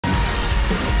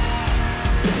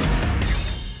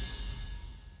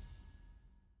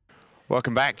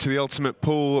Welcome back to the Ultimate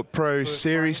Pool Pro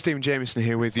Series. Stephen Jamieson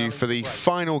here with you for the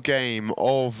final game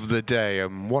of the day.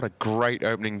 And what a great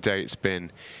opening day it's been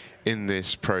in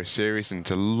this Pro Series, and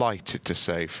delighted to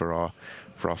say for our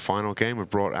final game, we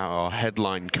brought out our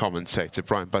headline commentator.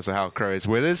 Brian Buzzer Halcrow is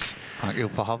with us. Thank you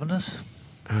for having us.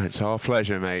 It's our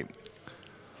pleasure, mate.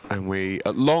 And we,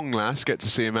 at long last, get to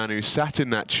see a man who sat in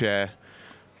that chair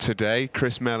today.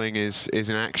 Chris Melling is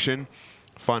in action.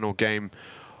 Final game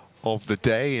of the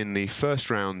day in the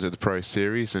first round of the Pro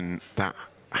Series, and that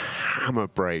hammer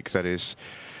break that has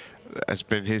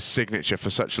been his signature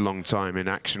for such a long time in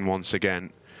action once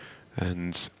again,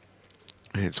 and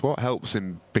it's what helps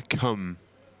him become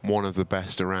one of the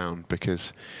best around,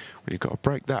 because when you've got a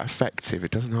break that effective,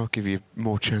 it doesn't give you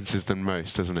more chances than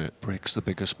most, doesn't it? Break's the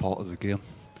biggest part of the game.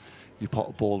 You pot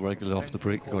a ball regularly off the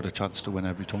break, you've got a chance to win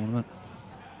every tournament.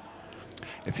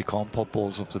 If you can't pot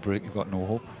balls off the break, you've got no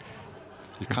hope.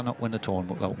 You cannot win a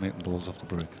tournament without making balls off the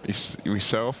break. We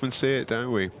so often see it,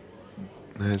 don't we?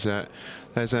 There's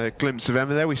a glimpse of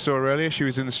Emma there. We saw her earlier. She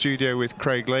was in the studio with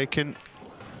Craig Lakin.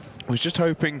 I was just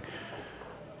hoping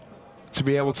to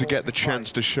be able to get the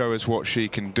chance to show us what she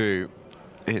can do.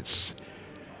 There's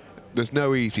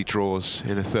no easy draws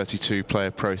in a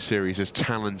 32-player Pro Series as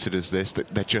talented as this.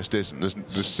 There just isn't.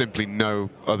 There's simply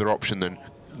no other option than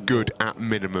good at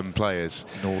minimum players.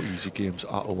 No easy games at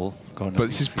all. But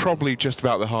this is probably just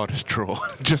about the hardest draw.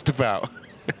 Just about.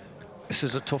 This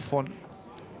is a tough one.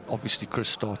 Obviously Chris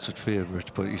starts at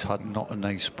favourite, but he's had not a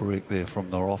nice break there from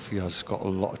the off. He has got a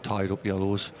lot of tied up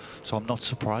yellows, so I'm not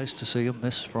surprised to see him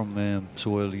miss from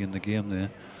so early in the game there.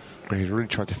 He's really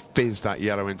tried to fizz that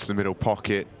yellow into the middle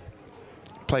pocket.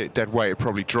 Play it dead weight, it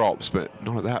probably drops, but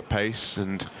not at that pace.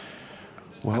 And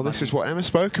well, this is what Emma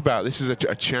spoke about. This is a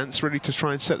chance really to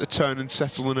try and set the tone and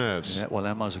settle the nerves. Yeah, well,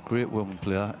 Emma's a great woman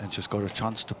player, and she's got a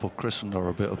chance to put Chris under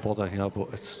a bit of bother here, but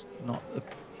it's not.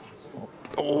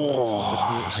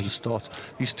 To start.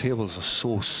 These tables are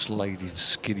so sliding,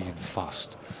 skiddy, and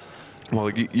fast. Well,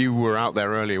 you were out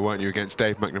there earlier, weren't you, against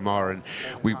Dave McNamara, and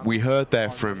we heard there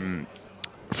from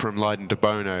Leiden de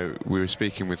Bono. We were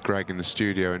speaking with Greg in the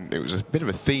studio, and it was a bit of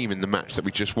a theme in the match that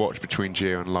we just watched between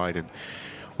Gio and Leiden,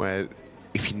 where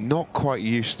if you're not quite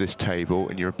used to this table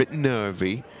and you're a bit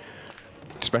nervy,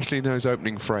 especially in those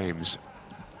opening frames,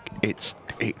 it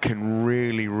can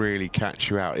really catch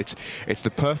you out. It's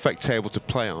the perfect table to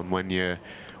play on when you're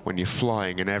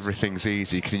flying and everything's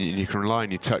easy, because you can rely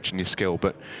on your touch and your skill.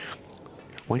 But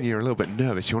when you're a little bit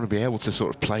nervous, you want to be able to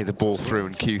sort of play the ball through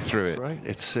and cue through it. Right.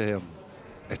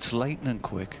 It's lightning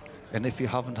quick, and if you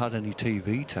haven't had any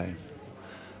TV time,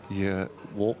 you're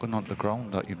walking on the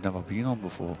ground that you've never been on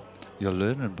before. You're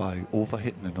learning by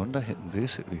overhitting and underhitting,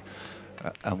 basically.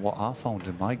 And what I found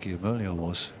in my game earlier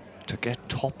was to get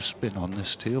top spin on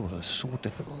this table is so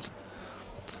difficult.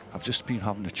 I've just been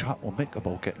having a chat with Mick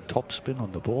about getting top spin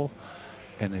on the ball,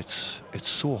 and it's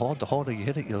so hard. The harder you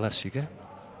hit it, the less you get.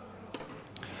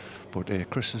 But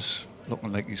Chris is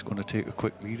looking like he's going to take a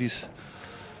quick lead.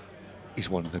 He's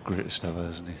one of the greatest ever,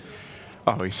 isn't he?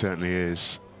 Oh, he certainly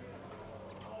is.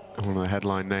 One of the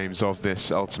headline names of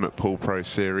this Ultimate Pool Pro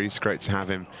Series. Great to have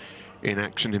him in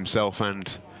action, himself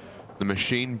and the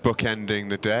machine bookending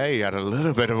the day. He had a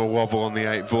little bit of a wobble on the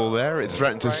 8 ball there. It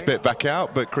threatened to spit back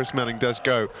out, but Chris Melling does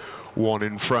go one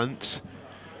in front.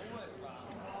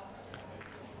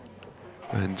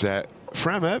 And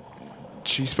Frema,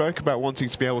 she spoke about wanting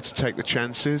to be able to take the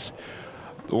chances.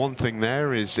 The one thing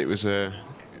there is it was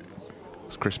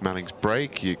Chris Melling's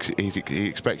break. He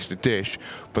expects to dish,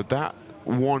 but that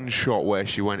one shot where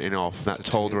she went in off, that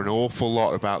told her an awful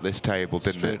lot about this table,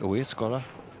 didn't it? Straight away it's got her.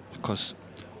 Because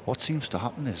what seems to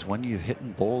happen is when you're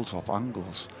hitting balls off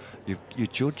angles, you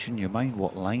judge in your mind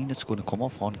what line it's going to come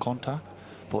off on contact,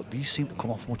 but these seem to come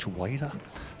off much wider,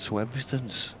 so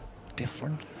everything's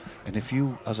different. And if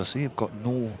you, as I say, have got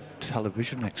no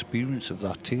television experience of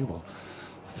that table,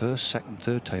 first, second,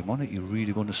 third time on it, you're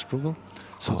really going to struggle.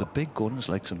 So the big guns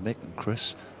like Mick and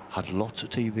Chris had lots of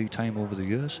TV time over the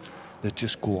years. They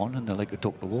just go on and they're like a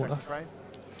duck to water.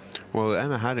 Well,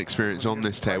 Emma had experience on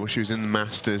this table. She was in the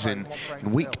Masters in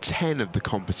week 10 of the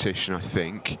competition, I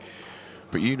think.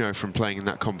 But you know from playing in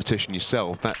that competition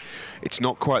yourself that it's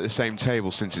not quite the same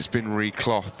table since it's been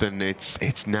reclothed, and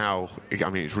it's now, I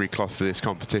mean, it's reclothed for this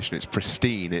competition. It's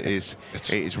pristine. It is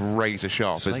razor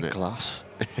sharp, isn't it? It's like glass.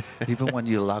 Even when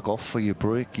you lag off for your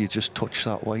break, you just touch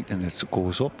that white and it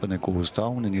goes up and it goes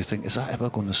down, and you think, is that ever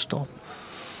going to stop?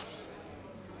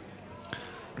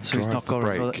 So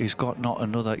he's got not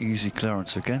another easy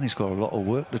clearance again. He's got a lot of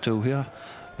work to do here.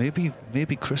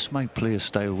 maybe Chris might play a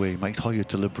style where he might hire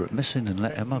deliberate missing and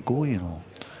let Emma go, you know.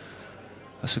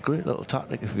 That's a great little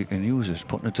tactic if we can use it,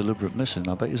 putting a deliberate missing.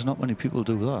 I bet there's not many people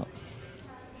do that.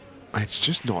 It's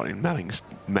just not in Melling's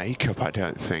makeup, I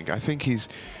don't think. I think he's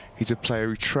a player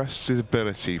who trusts his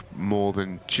ability more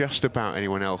than just about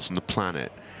anyone else on the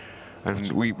planet.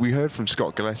 And we heard from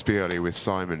Scott Gillespie earlier with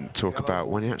Simon talk about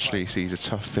when he actually sees a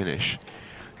tough finish,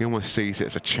 he almost sees it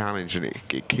as a challenge, and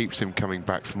it keeps him coming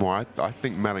back for more. I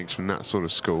think Melling's from that sort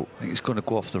of school. I think he's going to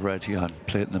go off the red here and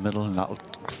play it in the middle, and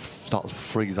that'll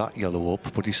free that yellow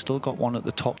up. But he's still got one at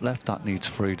the top left that needs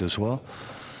freed as well.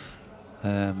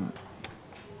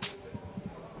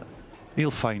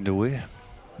 He'll find a way.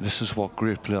 This is what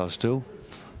great players do.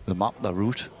 They map their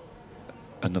route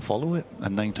and they follow it,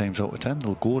 and 9 times out of 10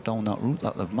 they'll go down that route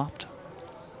that they've mapped.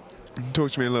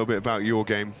 Talk to me a little bit about your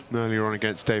game earlier on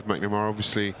against Dave McNamara.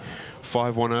 Obviously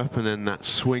 5-1 up, and then that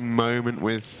swing moment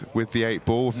with the 8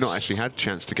 ball. We've not actually had a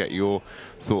chance to get your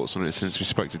thoughts on it since we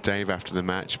spoke to Dave after the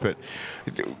match, but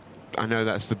I know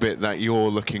that's the bit that you're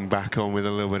looking back on with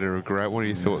a little bit of regret. What are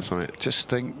your thoughts on it? Just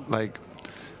think, like,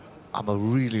 I'm a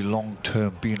really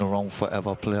long-term, been around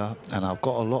forever player, and I've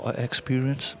got a lot of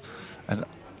experience, and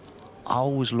I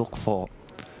always look for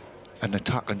an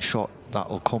attacking shot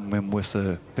that'll come in with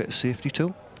a bit of safety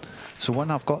too. So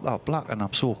when I've got that black and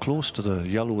I'm so close to the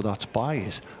yellow that's by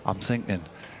it, I'm thinking,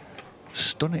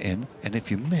 stun it in, and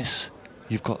if you miss,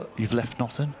 you've left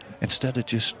nothing, instead of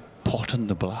just potting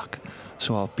the black.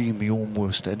 So I've been my own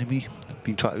worst enemy.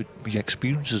 Been trying to, my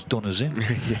experience has done us in.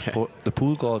 Yeah. But the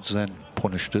pool gods then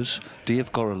punished us.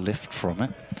 Dave got a lift from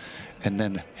it, and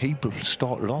then he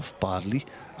started off badly.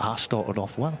 I started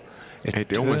off well.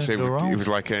 It almost it was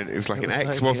like an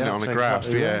X, wasn't it, on the graph?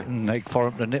 Exactly, yeah. Right. And like for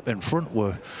him to nip in front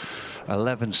were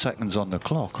 11 seconds on the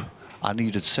clock. I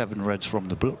needed 7 reds from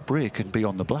the break and be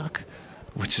on the black,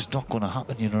 which is not going to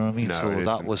happen, you know what I mean? No, so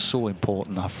that was so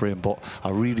important, that frame. But I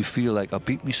really feel like I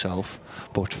beat myself.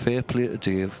 But fair play to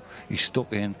Dave. He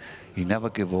stuck in. He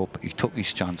never gave up. He took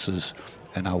his chances,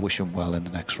 and I wish him well in the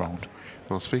next round.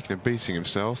 Well, speaking of beating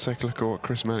himself, take a look at what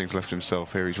Chris Melling's left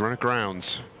himself here. He's run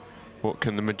aground. What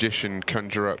can the magician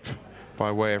conjure up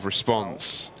by way of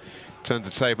response? Turns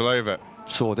the table over.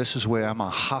 So this is where Emma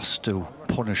has to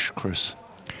punish Chris.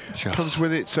 Comes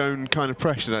with its own kind of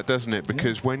pressure, that, doesn't it?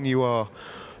 Because when you are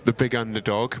the big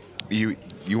underdog, you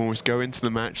always go into the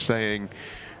match saying,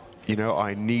 you know,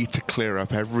 I need to clear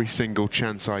up every single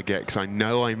chance I get because I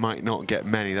know I might not get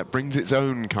many. That brings its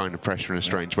own kind of pressure in a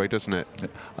strange way, doesn't it?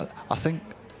 I think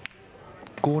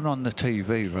going on the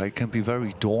TV, right, can be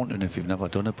very daunting if you've never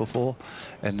done it before.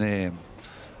 And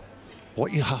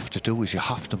what you have to do is you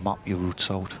have to map your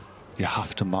routes out. You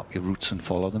have to map your routes and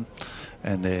follow them.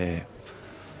 And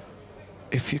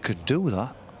if you can do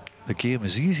that, the game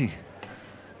is easy.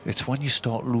 It's when you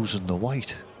start losing the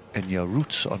white and your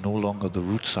routes are no longer the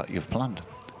routes that you've planned,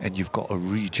 and you've got to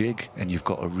rejig and you've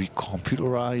got to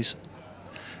recomputerize.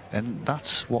 And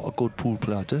that's what a good pool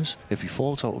player does. If he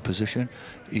falls out of position,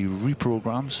 he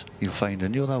reprograms, he'll find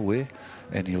any other way,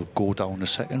 and he'll go down the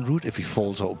second route. If he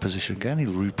falls out of position again,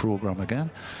 he'll reprogram again.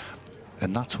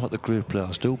 And that's what the great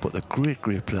players do. But the great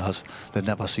players, they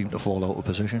never seem to fall out of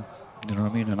position. You know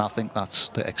what I mean? And I think that's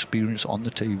the experience on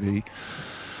the TV.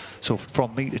 So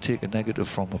from me to take a negative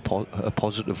from a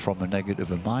positive from a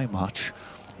negative in my match,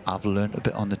 I've learned a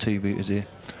bit on the TV today.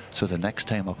 So the next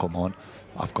time I come on,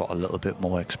 I've got a little bit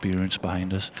more experience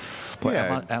behind us. But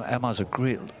yeah. Emma's a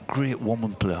great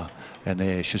woman player,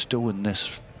 and she's doing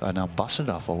this an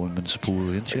ambassador for women's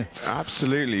pool, isn't she?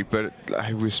 Absolutely. But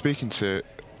we were speaking to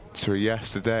her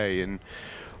yesterday, and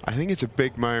I think it's a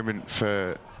big moment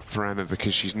for Emma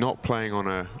because she's not playing on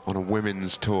a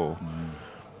women's tour.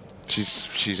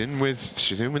 She's in with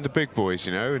the big boys,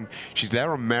 you know, and she's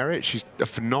there on merit. She's a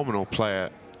phenomenal player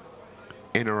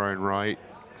in her own right.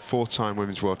 4-time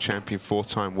women's world champion,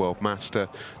 4-time world master,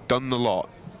 done the lot,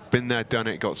 been there, done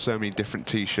it, got so many different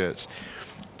t-shirts.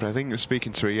 But I think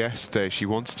speaking to her yesterday, she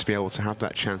wanted to be able to have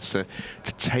that chance to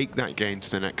take that game to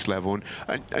the next level.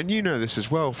 And you know this as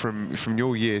well from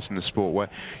your years in the sport, where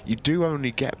you do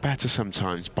only get better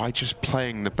sometimes by just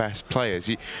playing the best players.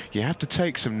 You have to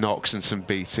take some knocks and some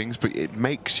beatings, but it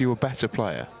makes you a better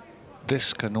player.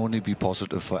 This can only be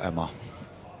positive for Emma.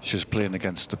 She's playing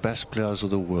against the best players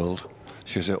of the world.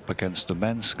 She's up against the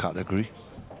men's category.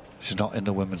 She's not in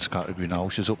the women's category now.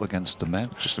 She's up against the men.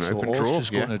 Just an open draw. All she's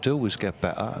going to do is get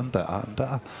better and better and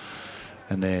better.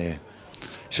 And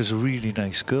she's a really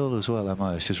nice girl as well,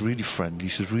 Emma. She's really friendly.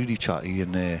 She's really chatty.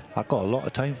 And I've got a lot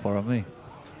of time for her, me.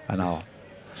 And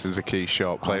this is a key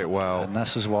shot. Play it well. And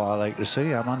this is what I like to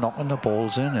see. Emma knocking the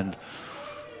balls in. And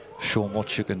show them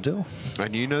what you can do.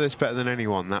 And you know this better than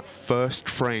anyone, that first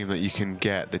frame that you can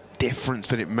get, the difference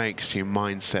that it makes to your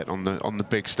mindset on the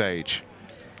big stage.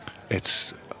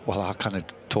 It's, well, I can't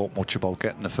talk much about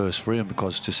getting the first frame,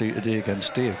 because to see today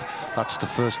against Dave, that's the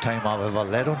first time I've ever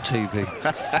led on TV.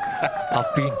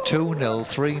 I've been 2-0,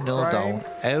 3-0 down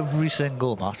every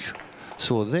single match.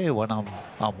 So there, when I'm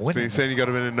winning. So you're saying you got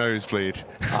him in a nosebleed?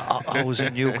 I was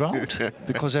in new ground,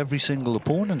 because every single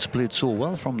opponent's played so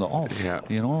well from the off. Yeah.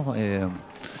 You know,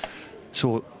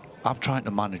 so I'm trying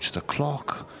to manage the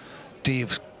clock.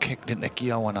 Dave's kicked into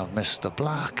gear when I've missed the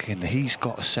black, and he's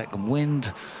got a second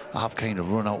wind. I've kind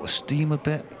of run out of steam a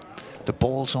bit. The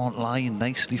balls aren't lying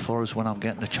nicely for us when I'm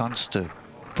getting a chance to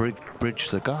bridge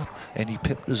the gap. And he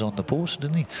pipped us on the post,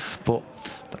 didn't he? But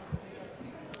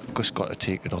just got to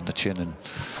take it on the chin. And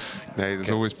there's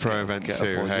always pro events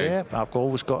too. Hey. Yeah, I've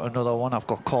always got another one. I've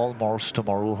got Carl Morris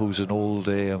tomorrow, who's an old,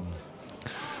 me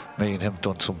and him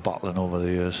done some battling over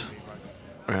the years.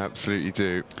 We absolutely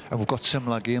do. And we've got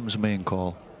similar games, me and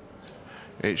Carl.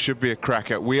 It should be a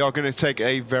cracker. We are going to take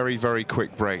a very, very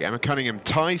quick break. Emma Cunningham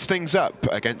ties things up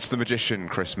against the magician,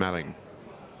 Chris Melling.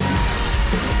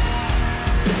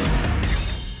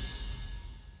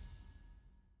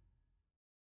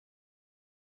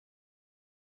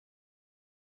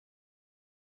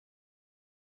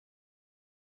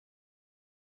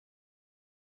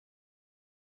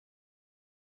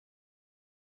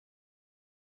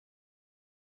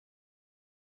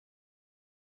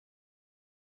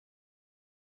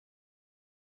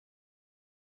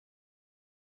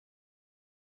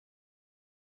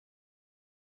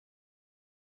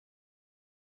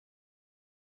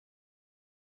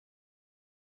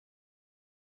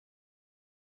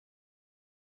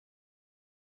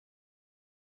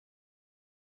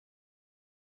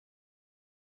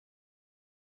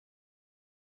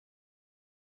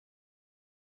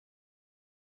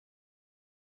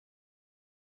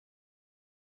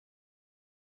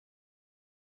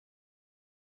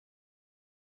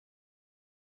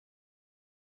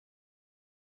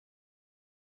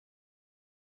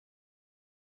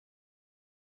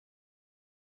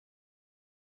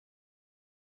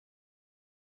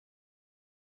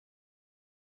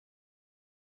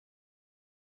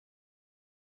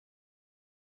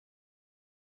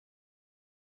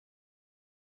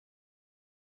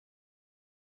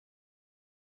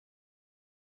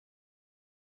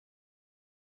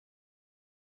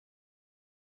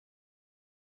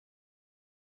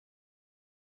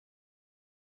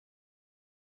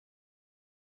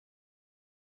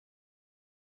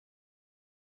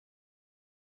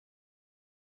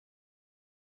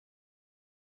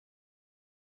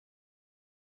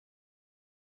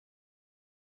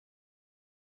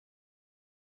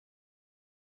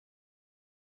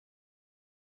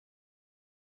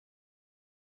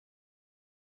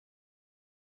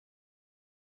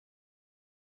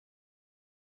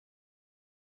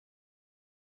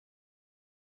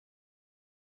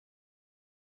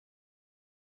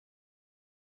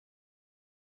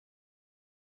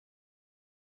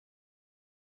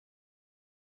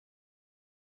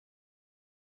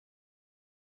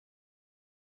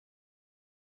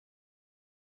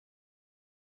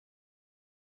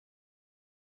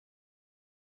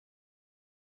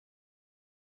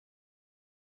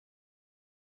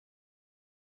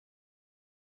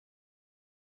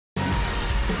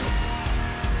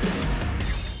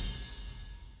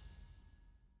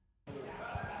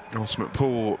 Ultimate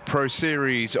Pool Pro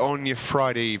Series on your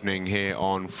Friday evening here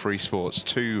on Free Sports.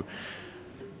 2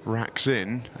 racks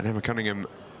in, and Emma Cunningham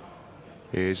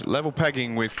is level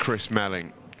pegging with Chris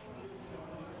Melling.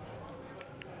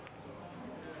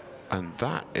 And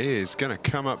that is going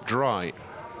to come up dry.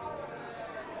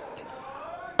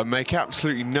 And make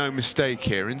absolutely no mistake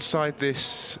here, inside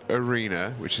this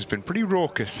arena, which has been pretty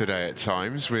raucous today at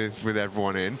times with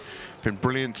everyone in. Been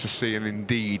brilliant to see and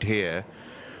indeed hear.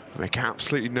 Make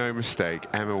absolutely no mistake,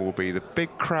 Emma will be the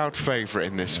big crowd favourite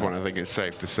in this one, I think it's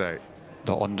safe to say.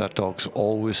 The underdog's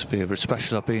always favourite,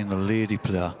 especially being a lady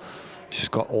player. She's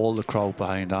got all the crowd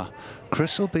behind her.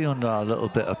 Chris will be under a little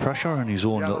bit of pressure in his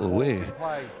own little way,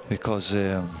 because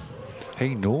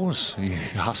he knows he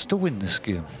has to win this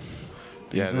game.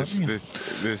 Yeah, there's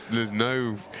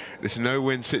no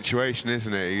win situation,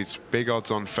 isn't it? He's big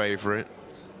odds-on favourite,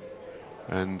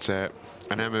 and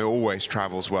Emma always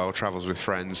travels well, travels with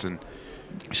friends, and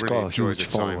she's really got a huge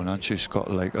following, and she's got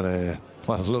like well,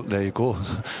 look, there you go.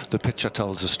 The picture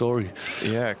tells the story.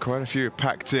 Yeah, quite a few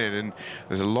packed in, and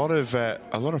there's a lot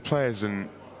of players, and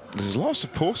there's lots of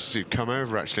supporters who've come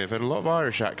over. Actually, I've had a lot of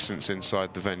Irish accents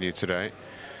inside the venue today.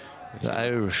 The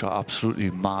Irish are absolutely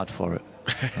mad for it.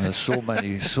 There's so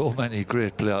many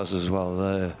great players as well.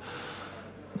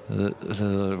 They're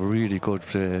a really good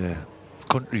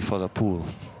country for the pool.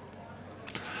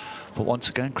 But once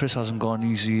again, Chris hasn't got an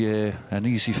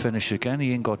easy finish again.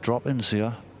 He ain't got drop-ins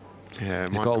here. Yeah,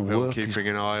 He's Michael got to Hill work. keeping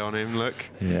an eye on him, look.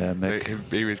 Yeah,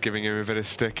 Mick. He was giving him a bit of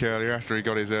stick earlier after he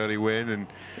got his early win, and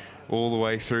all the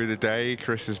way through the day,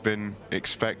 Chris has been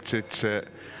expected to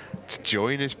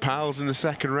join his pals in the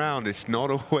second round. It's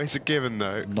not always a given,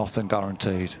 though. Nothing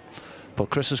guaranteed. But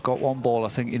Chris has got one ball I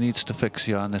think he needs to fix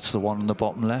here, and it's the one on the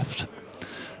bottom left.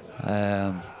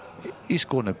 He's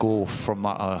going to go from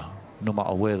no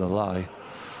matter where they lie.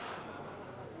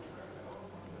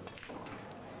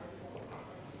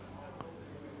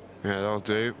 Yeah, that'll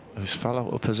do. He's fell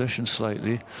out of position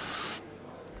slightly.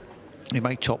 He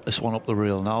might chop this one up the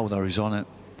rail now that he's on it,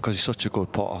 because he's such a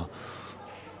good potter.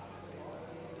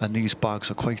 And these bags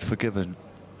are quite forgiving.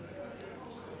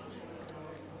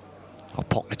 Or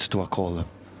pockets, do I call them?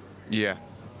 Yeah.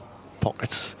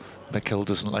 Pockets. Mick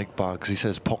doesn't like bags. He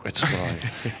says pockets.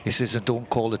 He says, and don't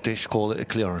call it dish, call it a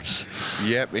clearance.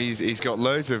 Yep, he's got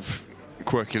loads of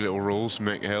quirky little rules,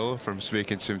 Mick Hill, from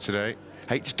speaking to him today.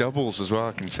 Hates doubles as well,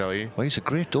 I can tell you. Well, he's a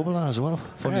great doubler as well.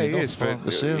 Funny yeah, he is, but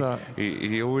to say that.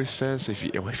 He always says, if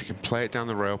you can play it down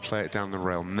the rail, play it down the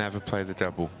rail. Never play the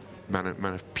double. Man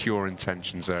of pure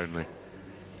intentions only.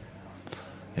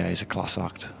 Yeah, he's a class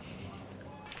act.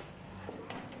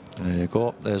 There you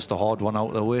go. There's the hard one out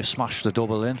of the way. Smash the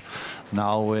double in.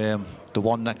 Now the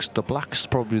one next to black's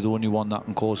probably the only one that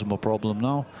can cause him a problem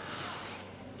now.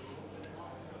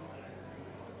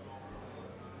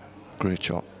 Great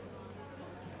shot.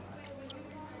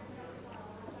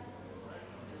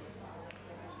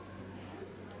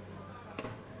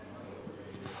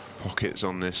 Pockets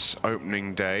on this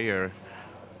opening day are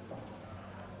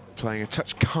playing a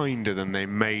touch kinder than they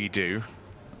may do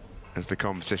as the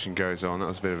competition goes on. That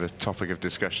was a bit of a topic of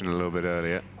discussion a little bit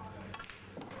earlier.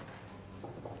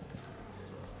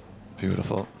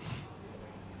 Beautiful.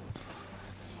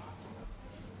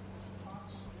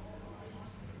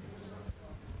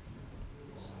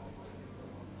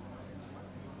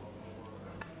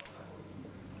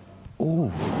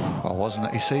 Oh, I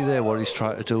wasn't. You see there what he's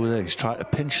trying to do there? He's trying to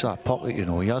pinch that pocket, you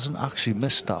know. He hasn't actually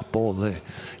missed that ball there.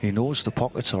 He knows the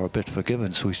pockets are a bit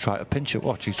forgiving, so he's trying to pinch it.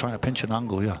 Watch, he's trying to pinch an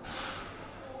angle, yeah.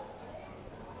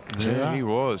 Yeah, he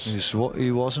was.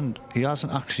 He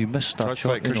hasn't actually missed that shot.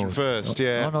 Tried to play cushion first,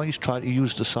 yeah. No, he's tried to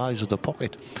use the size of the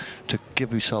pocket to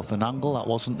give himself an angle that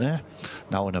wasn't there.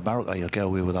 Now in America, you'll get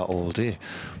away with that all day,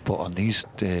 but on these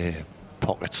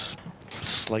pockets, it's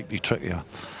slightly trickier.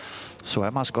 So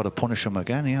Emma's got to punish him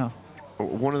again, yeah.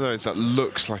 One of those that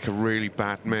looks like a really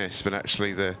bad miss, but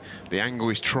actually the angle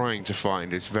he's trying to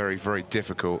find is very, very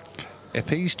difficult. If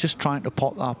he's just trying to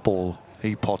pot that ball,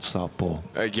 he pots that ball.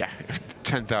 Yeah,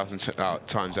 10,000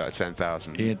 times out of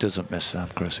 10,000. He doesn't miss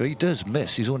that, Chris. He does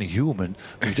miss. He's only human,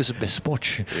 but he doesn't miss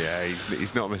much. Yeah,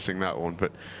 he's not missing that one,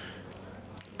 but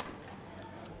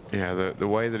yeah, the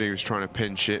way that he was trying to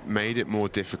pinch it made it more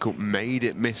difficult, made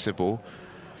it missable.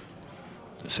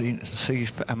 See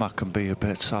if Emma can be a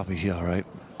bit savvy here, right?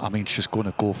 I mean, she's going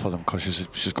to go for them because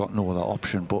she's got no other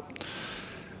option, but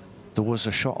there was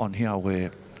a shot on here where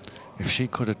if she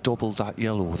could have doubled that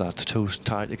yellow, that two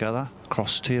tied together,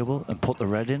 cross table, and put the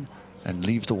red in and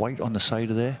leave the white on the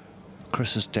side of there,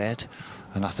 Chris is dead.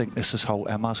 And I think this is how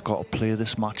Emma's got to play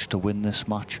this match to win this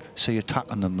match. See,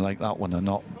 attacking them like that when they're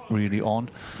not really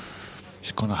on.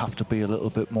 She's going to have to be a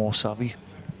little bit more savvy.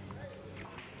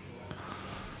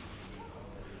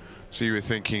 So you were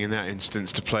thinking in that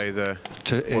instance to play the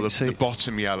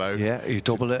bottom yellow? Yeah, you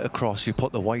double it across, you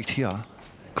put the white here,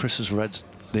 Chris's red's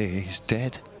there, he's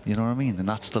dead. You know what I mean? And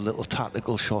that's the little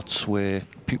tactical shots where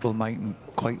people mightn't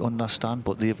quite understand,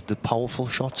 but they've the powerful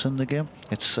shots in the game.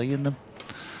 It's seeing them.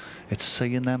 It's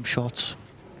seeing them shots.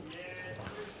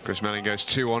 Chris Melling goes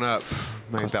 2-1 up.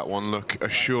 Made that one look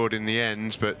assured in the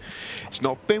end, but it's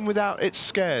not been without its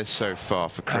scares so far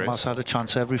for Chris. Emma's had a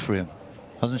chance every frame,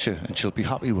 hasn't she? And she'll be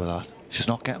happy with that. She's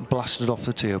not getting blasted off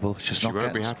the table. She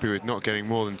won't be happy with not getting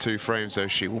more than 2 frames, though.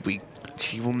 She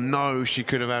will know she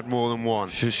could have had more than one.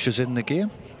 She's in the game.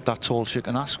 That's all she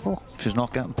can ask for. She's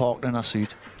not getting parked in her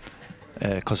seat.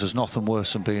 Because there's nothing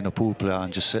worse than being a pool player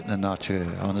and just sitting in that chair.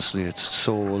 Honestly, it's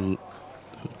so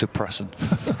depressing.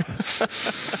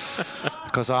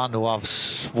 Because I know I've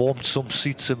swarmed some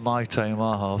seats in my time,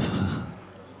 I have.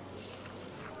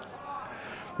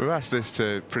 We've asked this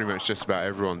to pretty much just about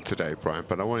everyone today, Brian,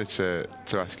 but I wanted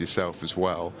to ask yourself as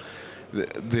well.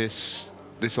 This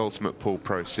Ultimate Pool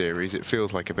Pro Series, it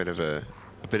feels like a bit of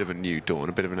a new dawn,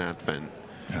 a bit of an advent.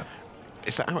 Yeah.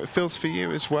 is that how it feels for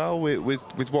you as well,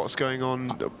 with what's going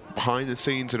on behind the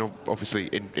scenes and obviously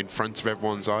in front of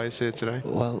everyone's eyes here today?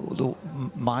 Well,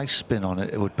 my spin on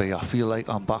it would be I feel like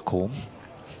I'm back home,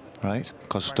 right?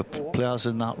 Because the players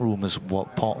in that room is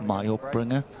what part of my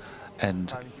upbringing,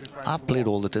 and I've played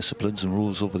all the disciplines and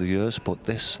rules over the years, but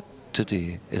this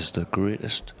today is the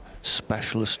greatest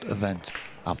specialist event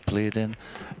I've played in,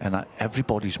 and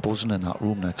everybody's buzzing in that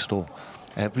room next door.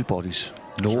 Everybody's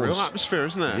knows. It's a real atmosphere,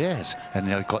 isn't there? Yes, and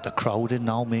you've got the crowd in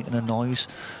now making a noise.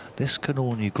 This can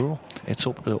only grow. It's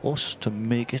up to us to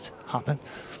make it happen.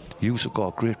 You've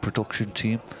got a great production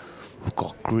team. We've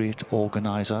got great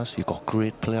organisers. You've got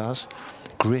great players,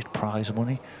 great prize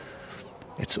money.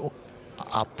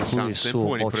 I pray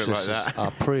so much this is,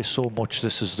 I pray so much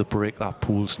this is the break that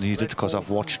pool's needed, because I've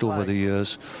watched over the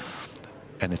years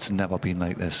and it's never been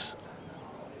like this.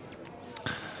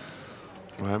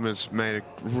 Well, Emma's made a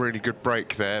really good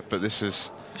break there, but this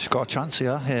is... She's got a chance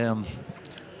here.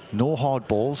 No hard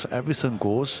balls, everything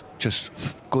goes, just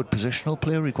good positional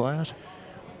play required.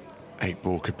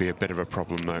 8-ball could be a bit of a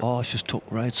problem though. Oh, she's took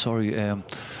red, sorry.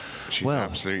 She's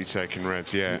absolutely taking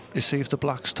reds, yeah. You see, if the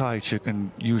black's tied, she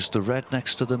can use the red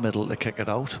next to the middle to kick it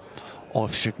out. Or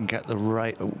if she can get the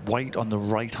white on the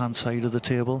right-hand side of the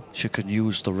table, she can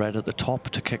use the red at the top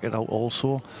to kick it out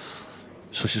also.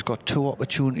 So she's got two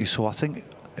opportunities. So I think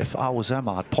if I was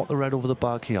Emma, I'd put the red over the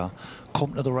bag here,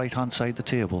 come to the right-hand side of the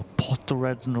table, put the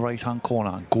red in the right-hand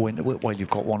corner and go into it while you've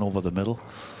got one over the middle.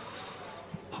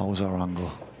 How's our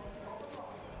angle?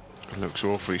 It looks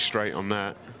awfully straight on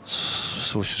that.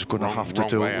 So she's going to have to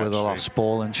do it with the last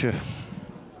ball, isn't she?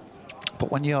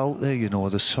 But when you're out there, you know,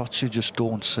 there's shots you just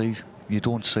don't see. You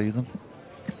don't see them.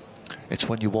 It's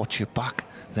when you watch your back,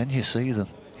 then you see them.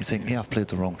 You think, yeah, I've played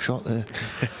the wrong shot there.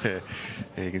 Yeah,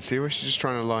 you can see where she's just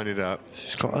trying to line it up.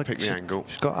 She's got to pick the angle.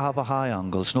 She's got to have a high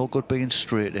angle. It's no good being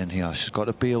straight in here. She's got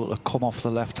to be able to come off the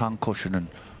left-hand cushion and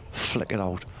flick it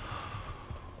out.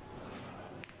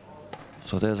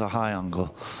 So there's a high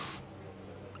angle.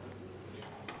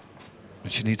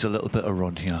 But she needs a little bit of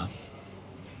run here.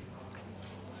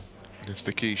 It's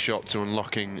the key shot to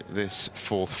unlocking this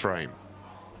fourth frame.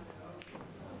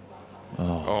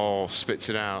 Oh, spits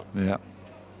it out. Yeah.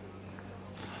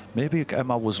 Maybe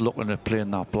Emma was looking at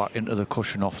playing that black into the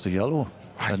cushion off the yellow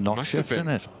and not shifting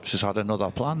it. She's had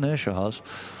another plan there, she has.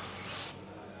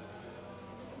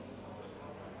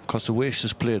 Because the way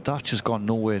she's played that, she's gone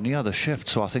nowhere near the shift,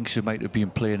 so I think she might have been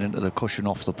playing into the cushion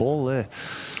off the ball there.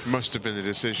 Must have been the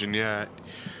decision, yeah.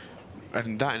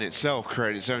 And that in itself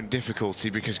created its own difficulty,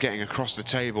 because getting across the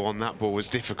table on that ball was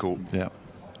difficult. Yeah.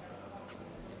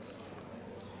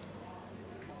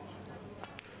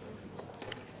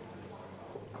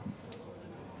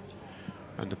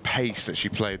 And the pace that she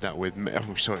played that with,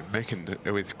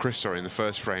 with Chris, in the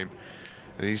first frame.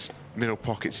 These middle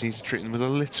pockets, you need to treat them with a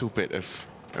little bit of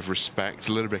respect,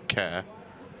 a little bit of care.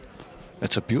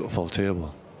 It's a beautiful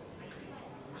table.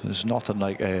 It's nothing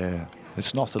like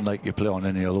you play on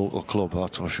any local club,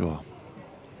 that's for sure.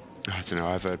 I don't know,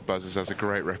 I've heard Buzzers has a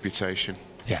great reputation.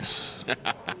 Yes.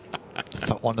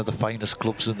 One of the finest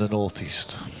clubs in the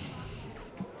Northeast.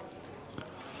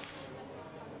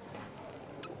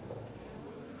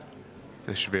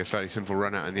 This should be a fairly simple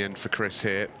run out in the end for Chris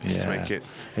here. Just to make it.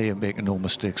 He ain't making no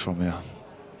mistakes from here.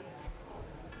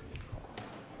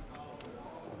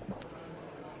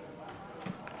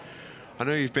 I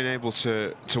know you've been able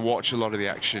to watch a lot of the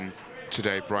action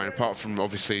today, Brian, apart from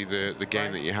obviously the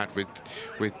game that you had with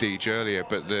Deej earlier,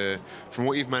 but from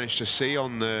what you've managed to see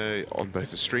on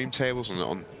both the stream tables and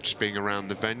on just being around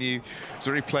the venue, is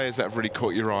there any players that have really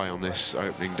caught your eye on this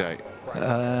opening day?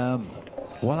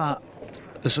 Well,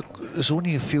 there's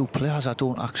only a few players I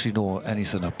don't actually know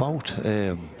anything about.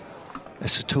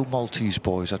 It's the two Maltese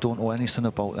boys. I don't know anything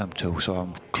about them two, so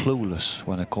I'm clueless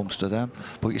when it comes to them.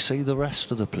 But you see the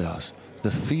rest of the players.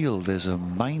 The field is a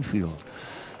minefield.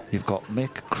 You've got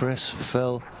Mick, Chris,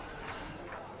 Phil,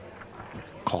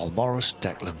 Carl Morris,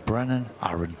 Declan Brennan,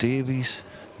 Aaron Davies.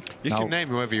 You can name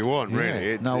whoever you want,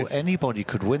 really. Now, anybody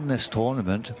could win this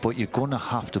tournament, but you're going to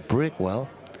have to break well,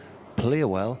 play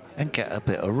well, and get a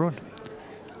bit of run.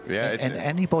 Yeah, and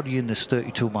anybody in this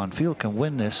 32-man field can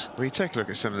win this. Well, you take a look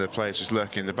at some of the players just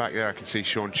lurking in the back there. I can see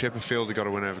Sean Chipperfield, who got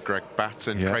a win over Greg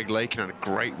Batten. Yeah. Craig Lakin had a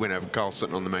great win over Carl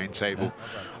Sutton on the main table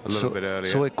a little bit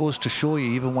earlier. So it goes to show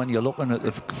you, even when you're looking at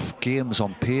the games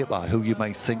on paper, who you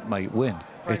might think might win,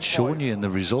 it's showing you in the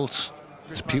results.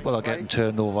 Because people are getting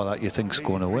turned over that you think's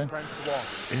going to win.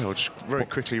 Yeah, I'll just very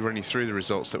quickly run you through the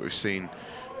results that we've seen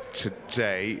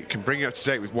today. Can bring you up to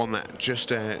date with one that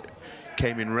just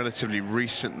came in relatively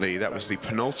recently. That was the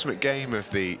penultimate game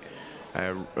of the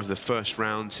of the first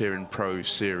round here in Pro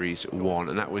Series 1,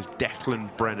 and that was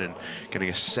Declan Brennan getting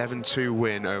a 7-2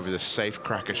 win over the safe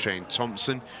cracker Shane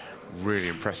Thompson. Really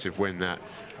impressive win that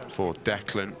for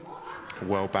Declan,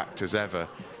 well backed as ever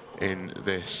in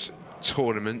this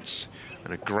tournament,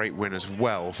 and a great win as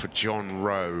well for John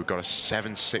Rowe, who got a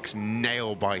 7-6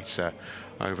 nail biter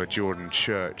over Jordan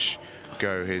Church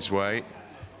go his way.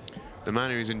 The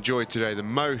man who's enjoyed today the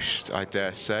most, I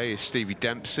dare say, is Stevie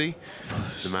Dempsey,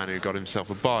 the man who got himself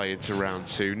a bye into round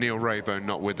 2. Neil Raybone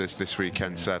not with us this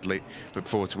weekend, sadly. Look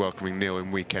forward to welcoming Neil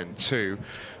in weekend 2.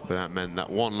 But that meant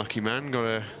that one lucky man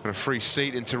got a free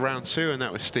seat into round 2, and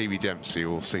that was Stevie Dempsey,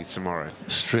 who we'll see tomorrow.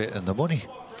 Straight in the money.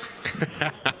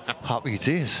 Happy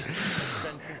days.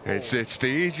 It's the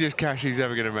easiest cash he's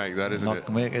ever going to make, that, isn't it?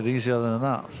 Not make it easier than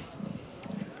that.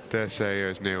 Dare say he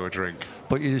owes Neil a drink.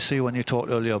 But you see, when you talked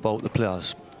earlier about the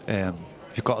players,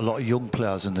 you've got a lot of young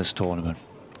players in this tournament.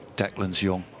 Declan's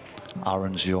young,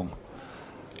 Aaron's young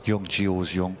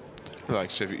Gio's young.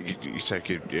 Like, so if you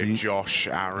take Josh,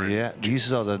 Aaron. Yeah,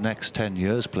 these are the next 10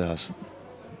 years players.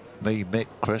 Me, Mick,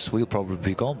 Chris, we'll probably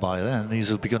be gone by then.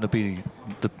 These will be going to be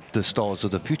the stars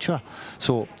of the future.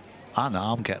 So, and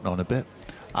I'm getting on a bit.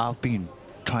 I've been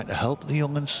trying to help the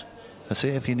young'uns. I say,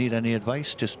 if you need any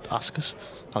advice, just ask us.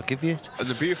 I'll give you it. And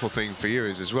the beautiful thing for you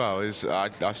is, as well, is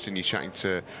I've seen you chatting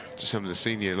to some of the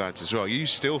senior lads as well. You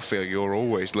still feel you're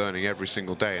always learning every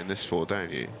single day in this sport,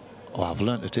 don't you? Oh, I've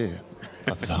learned today.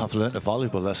 I've learned a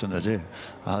valuable lesson today.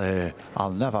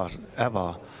 I'll never,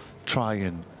 ever try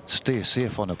and stay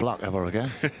safe on a black ever again.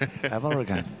 Ever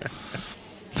again.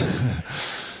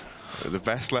 The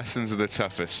best lessons are the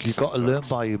toughest. You've got to learn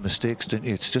by your mistakes, don't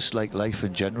you? It's just like life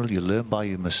in general. You learn by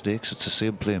your mistakes. It's the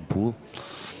same playing pool.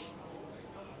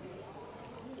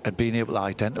 And being able to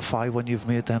identify when you've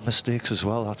made them mistakes as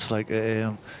well. That's like,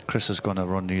 Chris is going to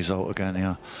run these out again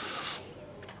here.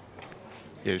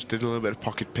 Yeah, just did a little bit of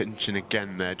pocket pinching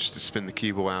again there, just to spin the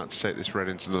cue ball out to take this red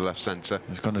into the left centre.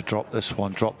 He's going to drop this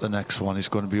one, drop the next one. He's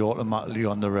going to be automatically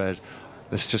on the red.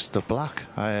 It's just the black.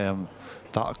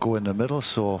 That'll go in the middle,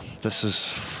 so this is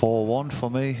 4-1 for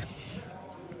me.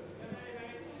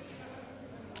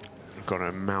 Got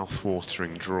a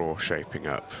mouth-watering draw shaping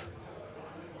up,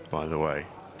 by the way.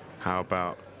 How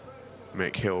about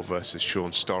Mick Hill versus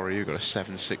Sean Storey? You've got a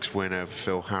 7-6 win over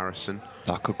Phil Harrison.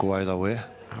 That could go either way.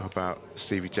 How about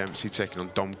Stevie Dempsey taking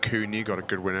on Dom Cooney? Got a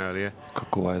good win earlier.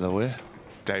 Could go either way.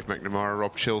 Dave McNamara,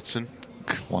 Rob Chilton.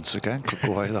 Once again, could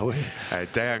go either way.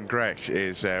 Dejan Grech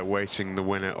is waiting the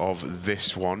winner of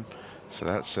this one. So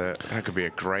that could be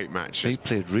a great match. He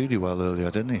played really well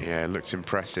earlier, didn't he? Yeah, it looked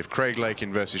impressive. Craig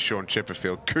Lakin versus Sean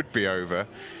Chipperfield could be over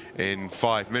in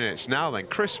 5 minutes. Now then,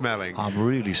 Chris Melling. I'm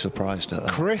really surprised at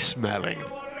that. Chris Melling.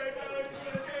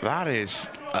 That is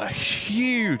a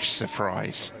huge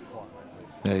surprise.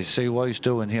 Yeah, you see what he's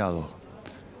doing here, though?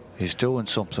 He's doing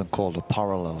something called a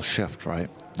parallel shift, right?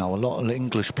 Now, a lot of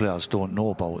English players don't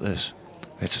know about this.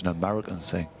 It's an American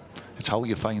thing. It's how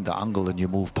you find the angle and you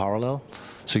move parallel.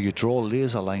 So you draw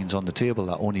laser lines on the table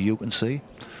that only you can see.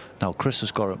 Now, Chris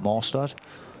has got it mastered.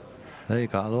 There you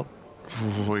go, look.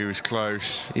 Oh, he was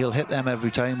close. He'll hit them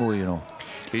every time, you know.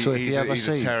 So if you ever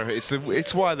see,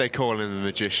 it's why they call him the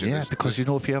magician. Yeah, because you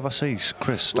know, if you ever see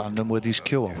Chris standing with his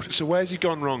cue out. So where's he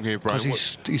gone wrong here, Brian?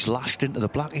 Because he's lashed into the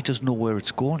black. He doesn't know where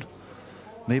it's going.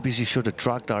 Maybe he should have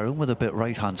dragged her in with a bit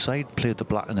right-hand side, played the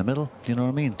black in the middle. You know what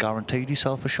I mean? Guaranteed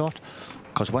himself a shot.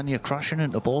 Because when you're crashing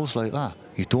into balls like that,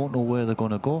 you don't know where they're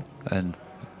going to go. And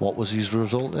what was his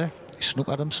result there? He snuck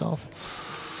at himself.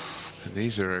 And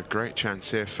these are a great chance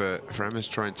here for Emma to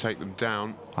try and take them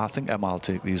down. I think Emma will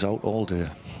take these out all day.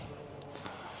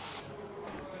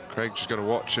 Craig just got to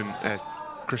watch and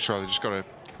Chris rather just got to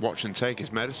watch and take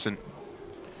his medicine.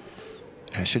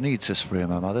 Yeah, she needs this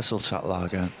frame, Emma. This will settle her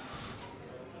again.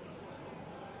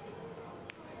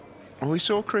 Well, we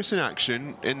saw Chris in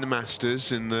action in the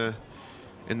Masters in the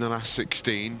last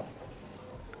 16,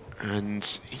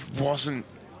 and he wasn't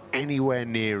anywhere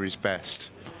near his best.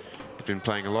 He's been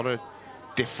playing a lot of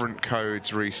different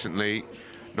codes recently,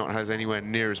 not has anywhere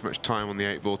near as much time on the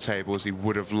 8-ball table as he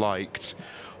would have liked,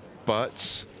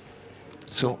 but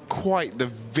it's not quite the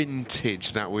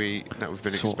vintage that we've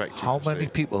been expecting. How many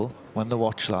people, when they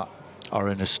watch that, are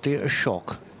in a state of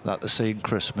shock that they're seeing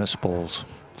Chris miss balls?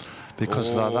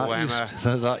 Because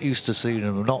they're that used to seeing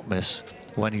him not miss.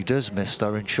 When he does miss,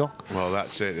 they're in shock. Well,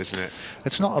 that's it, isn't it?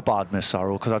 It's not a bad miss,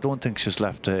 Sarah, because I don't think she's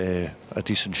left a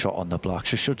decent shot on the black.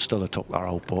 She should still have took that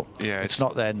out, but yeah, it's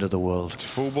not the end of the world. It's a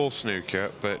full ball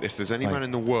snooker, but if there's any man in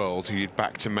the world who you'd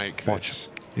back to make this...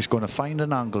 He's going to find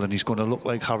an angle and he's going to look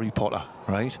like Harry Potter,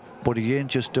 right? But he ain't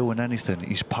just doing anything.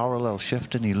 He's parallel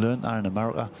shifting. He learned that in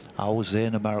America. I was there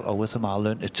in America with him. I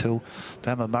learned it too.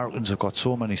 Them Americans have got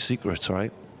so many secrets,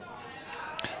 right?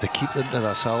 They keep them to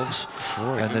themselves,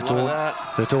 and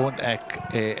they don't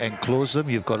enclose them.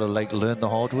 You've got to like learn the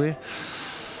hard way.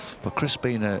 But Chris,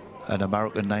 being an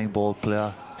American 9-ball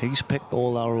player, he's picked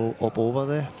all that up over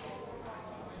there,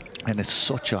 and it's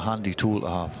such a handy tool to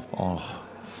have. Oh.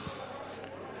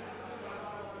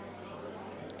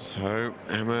 So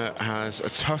Emma has a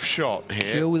tough shot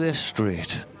here. Cue this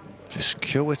straight. Just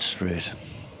cue it straight.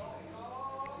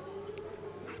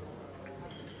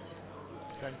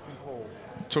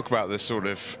 Talk about the sort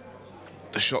of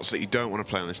the shots that you don't want to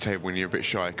play on this table when you're a bit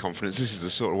shy of confidence. This is the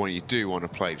sort of one you do want to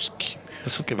play. Just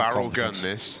barrel gun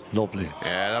this. Lovely.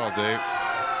 Yeah, that'll do.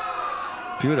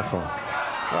 Beautiful.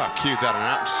 Ah, cued that, an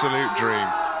absolute dream.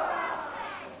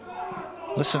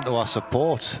 Listen to our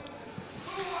support.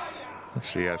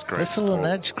 She has great It's a little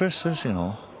edge, Chris, is, you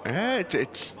know. Yeah,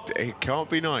 it can't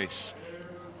be nice.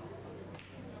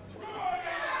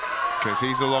 Because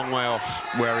he's a long way off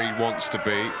where he wants to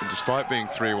be, and despite being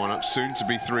 3-1 up, soon to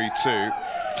be 3-2.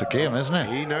 It's a game, isn't it?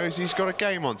 He knows he's got a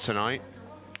game on tonight.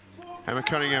 Emma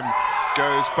Cunningham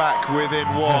goes back within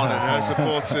one, and her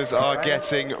supporters are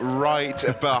getting right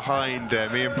behind her.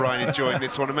 Me and Brian enjoying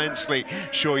this one immensely.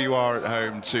 Sure you are at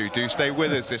home too. Do stay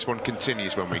with us. This one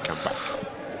continues when we come back.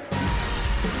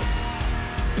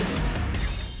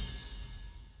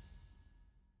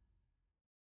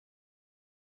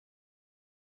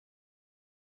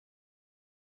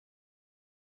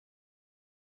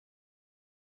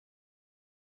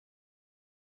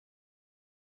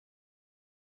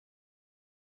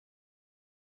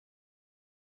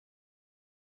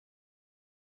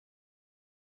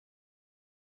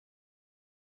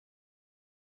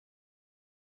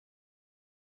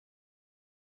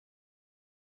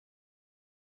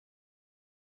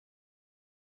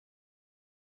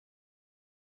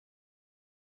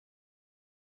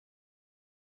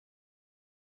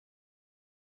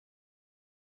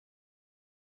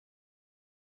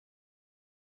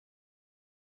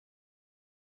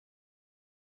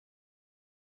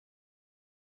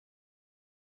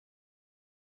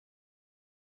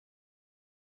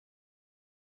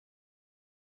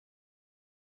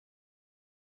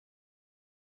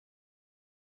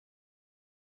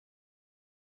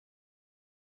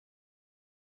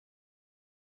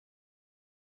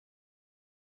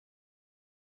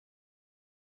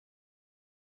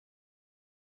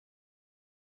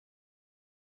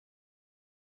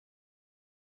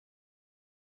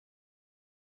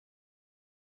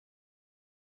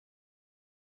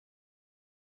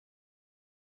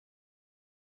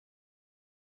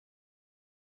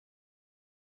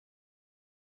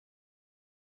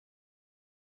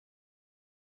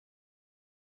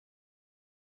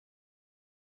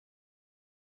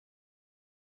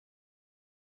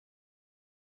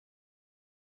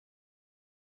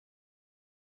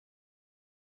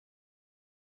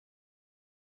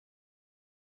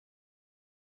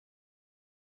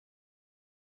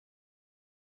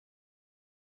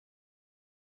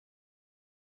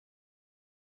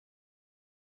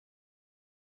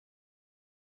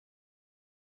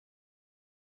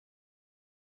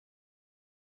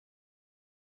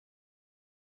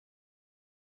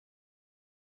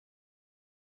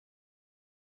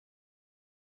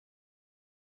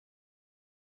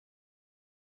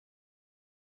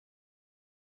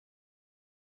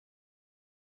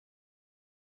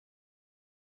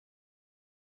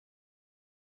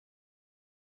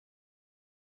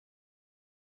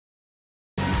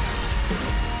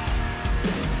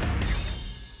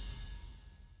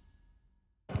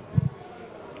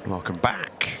 Welcome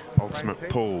back. Ultimate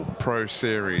Pool Pro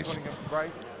Series.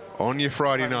 On your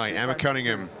Friday night, Emma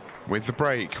Cunningham with the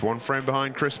break. 1 frame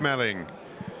behind Chris Melling.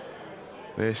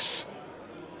 This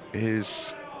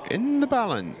is in the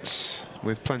balance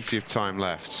with plenty of time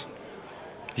left.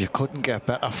 You couldn't get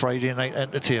better Friday night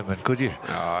entertainment, could you?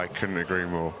 Oh, I couldn't agree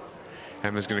more.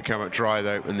 Emma's going to come up dry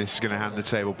though, and this is going to hand the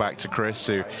table back to Chris,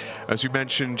 who, as we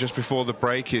mentioned just before the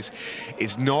break, is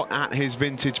not at his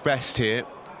vintage best here.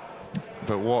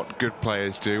 But what good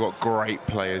players do, what great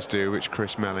players do, which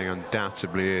Chris Melling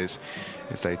undoubtedly is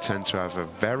they tend to have a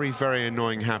very, very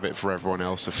annoying habit for everyone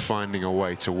else of finding a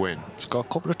way to win. He's got a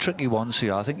couple of tricky ones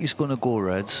here. I think he's going to go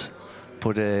reds,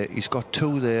 but he's got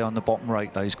 2 there on the bottom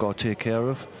right that he's got to take care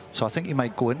of. So I think he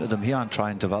might go into them here and try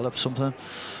and develop something.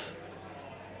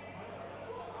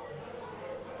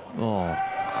 Oh.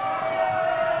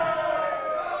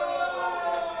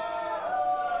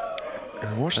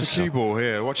 Watch the cue ball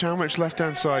here. Watch how much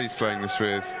left-hand side he's playing this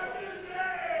with.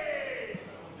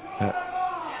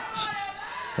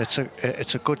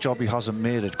 It's a good job he hasn't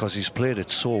made it, because he's played it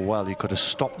so well. He could have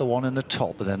stopped the one in the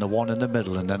top and then the one in the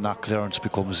middle, and then that clearance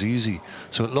becomes easy.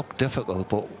 So it looked difficult,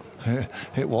 but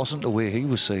it wasn't the way he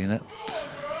was seeing it.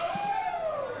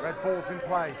 Red ball's in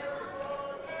play.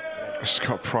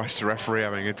 Scott Price, the referee,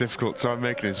 having a difficult time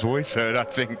making his voice heard, I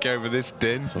think, over this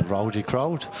din. It's a rowdy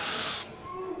crowd.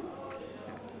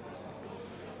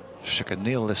 She can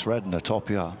nail this red in the top,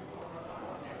 yeah.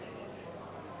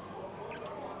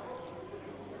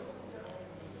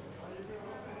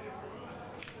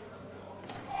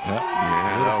 Yeah,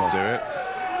 that'll do it.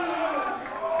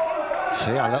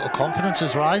 See, our little confidence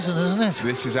is rising, isn't it?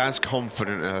 This is as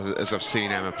confident as I've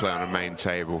seen Emma play on a main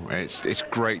table. It's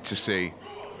great to see,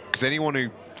 because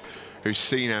anyone who's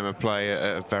seen Emma play at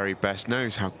her very best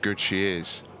knows how good she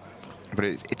is. But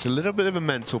it's a little bit of a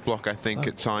mental block, I think,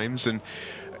 at times, and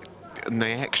the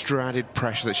extra added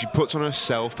pressure that she puts on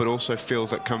herself, but also feels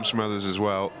that comes from others as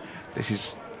well. This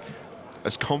is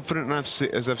as confident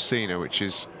as I've seen her, which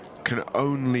can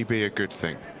only be a good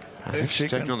thing. I think she's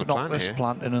taking on the plant here.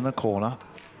 Planting in the corner.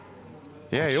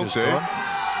 Yeah, you'll do.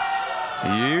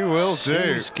 You will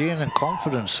do. She's gaining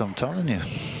confidence, I'm telling you.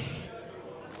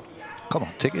 Come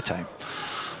on, take your time.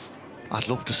 I'd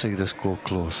love to see this go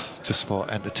close, just for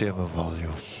entertainment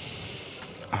value.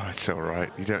 Oh, it's all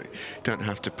right. You don't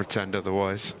have to pretend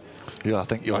otherwise. Yeah, I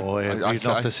think you're reading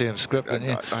off the same script, aren't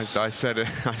you? I said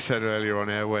earlier on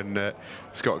air when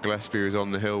Scott Gillespie was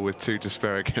on the hill with 2 to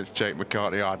spare against Jake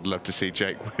McCartney, I'd love to see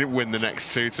Jake win the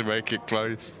next 2 to make it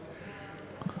close.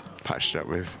 Patched up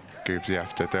with Goobsy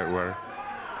after, don't worry.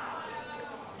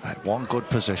 Right, one good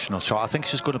positional shot. I think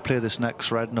she's going to play this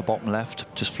next red in the bottom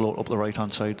left, just float up the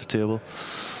right-hand side of the table.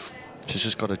 She's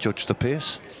just got to judge the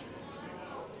pace.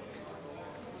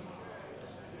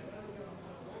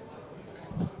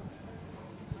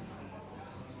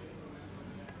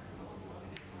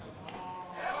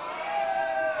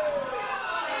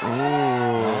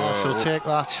 Oh, she'll take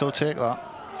that, she'll take that.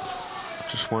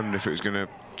 Just wondered if it was going to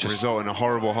result in a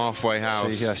horrible halfway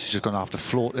house. See, yeah, she's just going to have to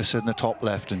float this in the top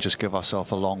left and just give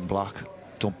herself a long black.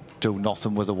 Don't do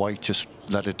nothing with the white, just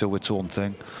let it do its own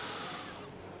thing.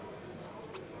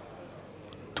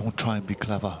 Don't try and be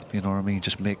clever, you know what I mean?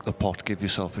 Just make the pot, give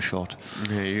yourself a shot.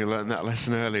 Yeah, you learned that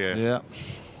lesson earlier. Yeah.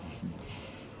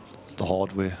 The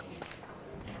hard way.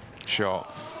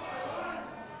 Shot.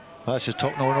 Well, she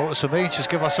took no notice of me. Just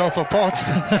give herself a pot.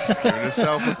 Giving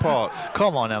herself a pot.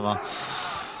 Come on, Emma.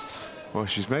 Well,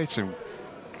 she's made some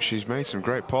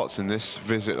great pots in this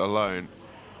visit alone.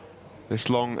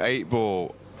 This long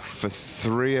 8-ball for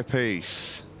 3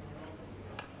 apiece.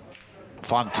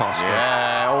 Fantastic.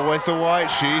 Yeah, always the white.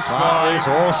 She's fine. That is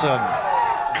awesome.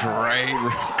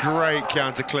 Great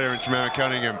counter clearance from Emma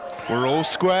Cunningham. We're all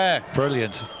square.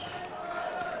 Brilliant.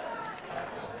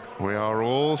 We are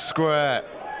all square.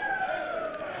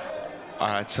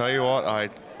 I tell you what, I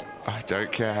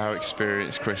don't care how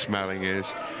experienced Chris Melling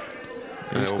is.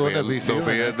 There'll be a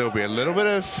little bit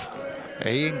of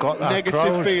he ain't got that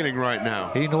negative feeling right now.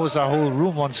 He knows the whole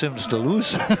room wants him to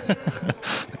lose.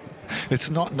 It's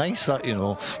not nice that, you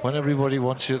know, when everybody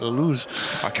wants you to lose.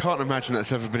 I can't imagine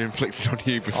that's ever been inflicted on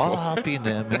you before. Oh, I've been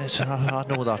there, mate. I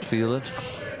know that feeling.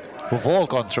 We've all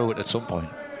gone through it at some point.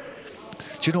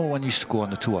 Do you know when you used to go on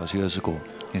the tours years ago?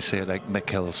 You say like Mick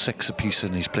Hill, 6 apiece,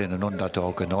 and he's playing an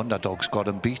underdog, and the underdog's got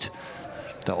him beat.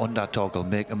 The underdog will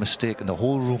make a mistake, and the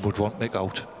whole room would want Mick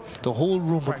out. The whole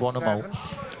room would want him out,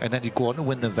 and then he'd go on to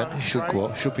win the event. He should go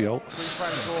out, should be out.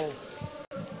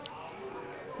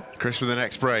 Chris with the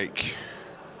next break,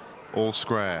 all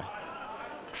square.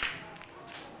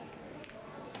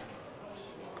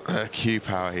 Cue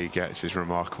power he gets is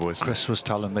remarkable, isn't it? Chris was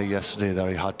telling me yesterday that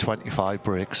he had 25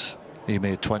 breaks. He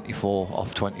made 24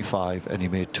 off 25, and he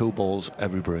made 2 balls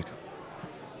every break.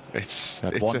 It's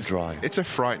one drive. It's a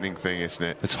frightening thing, isn't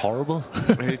it? It's horrible.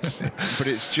 But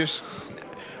it's just,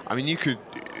 I mean,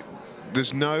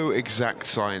 there's no exact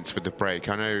science with the break.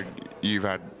 I know you've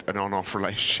had an on-off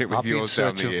relationship with yours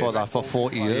down the years. I've been searching for that for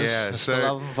 40 years. Yeah, I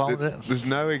still haven't found it. There's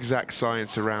no exact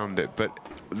science around it, but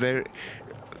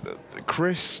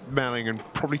Chris Melling and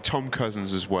probably Tom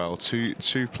Cousins as well, two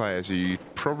players who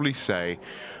you'd probably say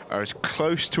are as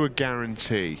close to a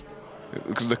guarantee,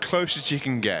 the closest you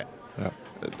can get. Yeah.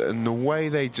 And the way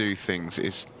they do things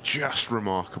is just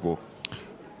remarkable.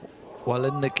 Well,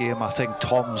 in the game, I think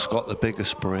Tom's got the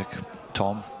biggest break,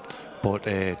 Tom. But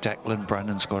Declan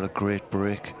Brennan's got a great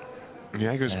break.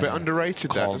 Yeah, he was a bit underrated.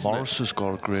 Carl Morris has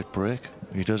got a great break.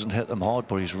 He doesn't hit them hard,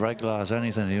 but he's regular as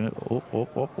anything.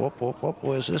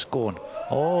 Where's this going?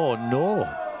 Oh, no.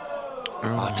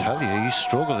 Oh. I tell you, he's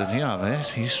struggling here, mate.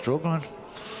 He's struggling.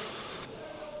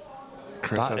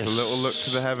 Chris has a little look to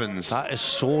the heavens. That is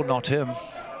so not him.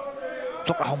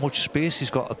 Look at how much space he's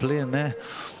got to play in there.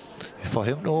 For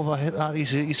him to overhit that,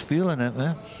 he's feeling it,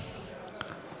 man.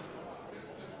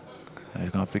 He's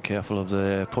going to be careful of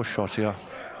the push shot here.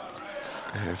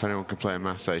 Yeah, if anyone can play a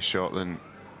Massey shot, then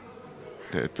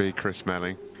it'd be Chris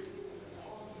Melling.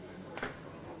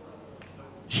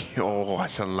 Oh,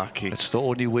 that's unlucky. It's the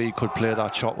only way he could play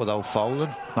that shot without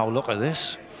fouling. Now look at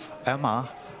this. Emma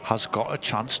has got a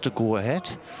chance to go ahead.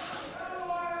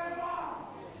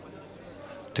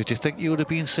 Did you think you would have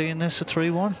been seeing this at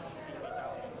 3-1?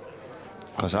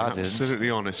 Because I didn't. Absolutely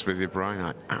honest with you, Brian,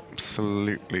 I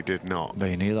absolutely did not.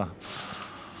 Me neither.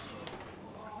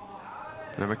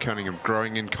 Emma Cunningham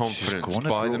growing in confidence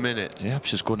by the minute. Yeah,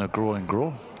 she's going to grow and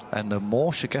grow. And the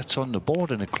more she gets on the board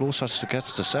and the closer she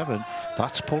gets to 7,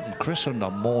 that's putting Chris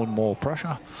under more and more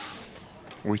pressure.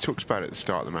 We talked about it at the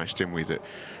start of the match, didn't we, that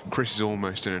Chris is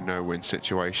almost in a no-win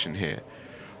situation here.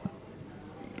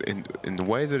 In the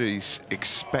way that he's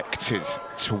expected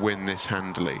to win this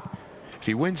handily. If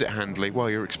he wins it handily, well,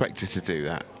 you're expected to do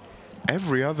that.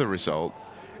 Every other result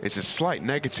is a slight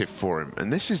negative for him,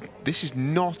 and this is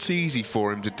not easy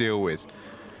for him to deal with.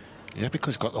 Yeah,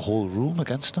 because he's got the whole room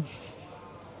against him.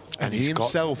 And he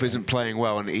himself isn't playing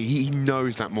well, and he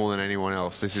knows that more than anyone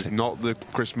else. This is not the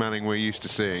Chris Melling we're used to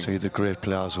seeing. See, the great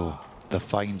players, though, they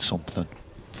find something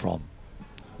from,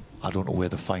 I don't know where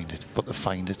they find it, but they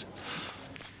find it.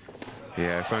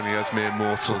 Yeah, if only us mere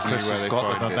mortals knew where they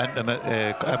find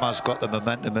it. Emma's got the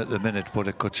momentum at the minute, but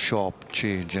it could sharp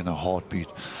change in a heartbeat.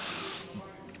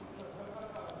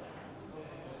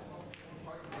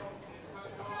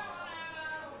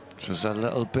 There's a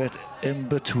little bit in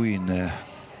between there.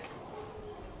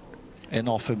 In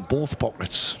off in both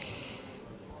pockets.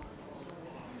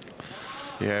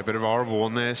 Yeah, a bit of horrible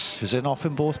on this. She's in off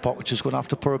in both pockets. She's going to have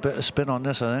to put a bit of spin on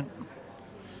this, I think.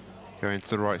 Going to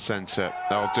the right centre.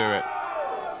 That'll do it.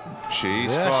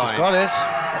 She's yeah, fine. She's got it.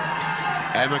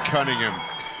 Emma Cunningham,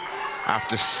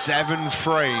 after 7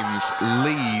 frames,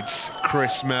 leads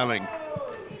Chris Melling.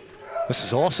 This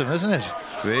is awesome, isn't it?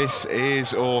 This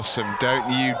is awesome.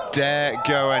 Don't you dare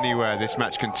go anywhere. This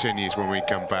match continues when we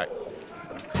come back.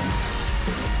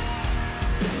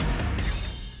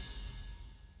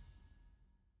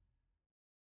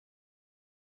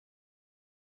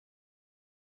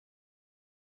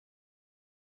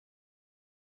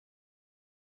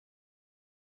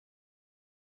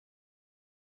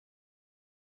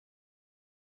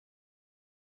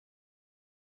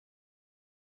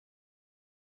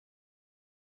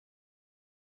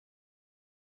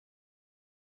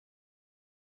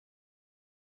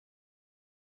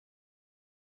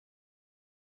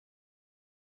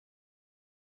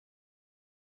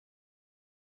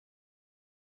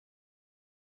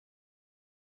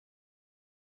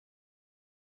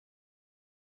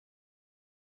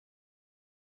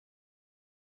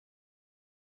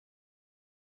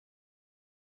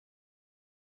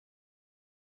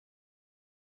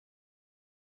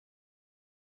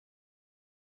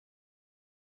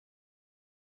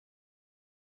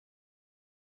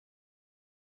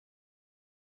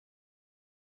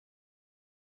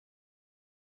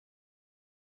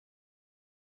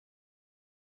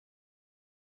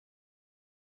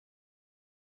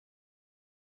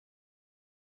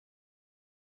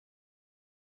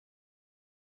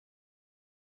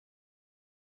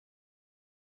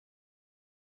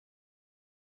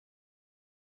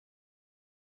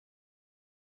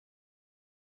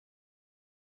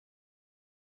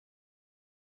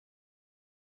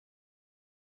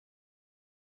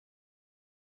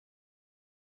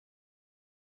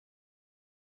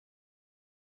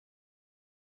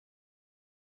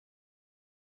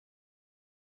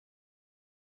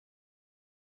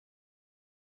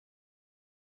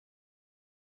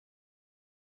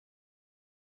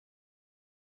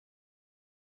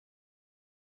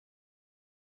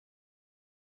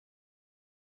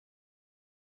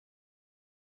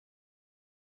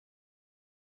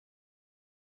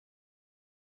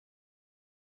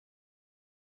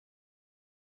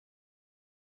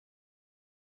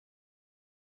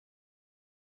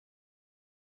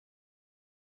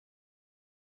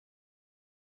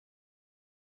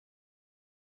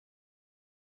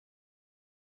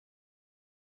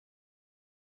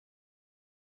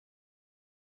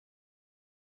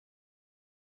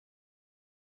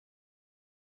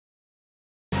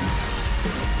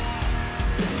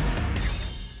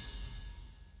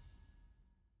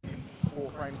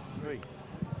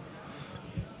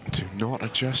 Do not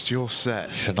adjust your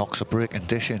set. She knocks a breaking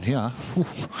dish in here.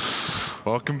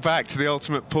 Welcome back to the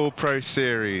Ultimate Pool Pro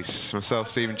Series. Myself,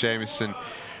 Stephen Jamieson,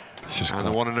 And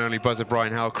the one and only buzzer,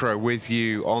 Brian Halcrow, with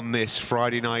you on this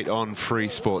Friday night on Free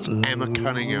Sports. Emma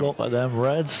Cunningham. Look at them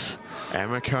reds.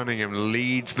 Emma Cunningham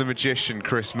leads the magician,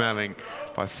 Chris Melling,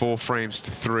 by 4 frames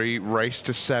to 3, race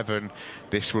to 7.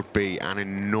 This would be an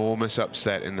enormous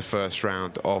upset in the first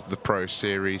round of the Pro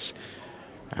Series.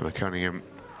 Emma Cunningham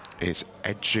is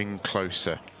edging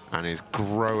closer and is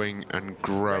growing and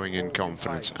growing in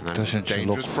confidence. And doesn't she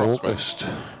look focused?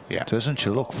 Yeah. Doesn't she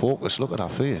look focused? Look at her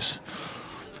face.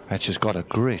 And she's got a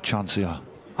great chance here.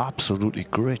 Absolutely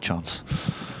great chance.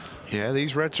 Yeah,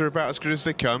 these reds are about as good as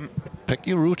they come. Pick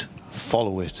your route,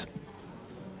 follow it.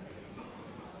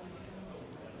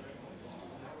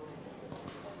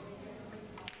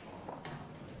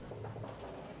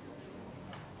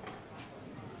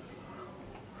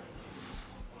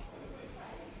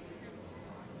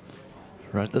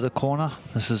 Red to the corner.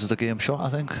 This is the game shot, I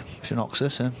think. She knocks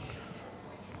this in.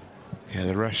 Yeah,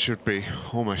 the rest should be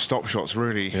almost stop shots,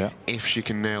 really, if she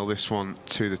can nail this one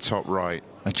to the top right.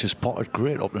 And she's potted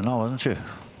great up to now, hasn't she?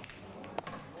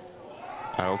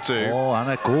 That'll do. Oh, and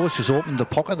it goes. She's opened the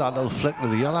pocket. That little flick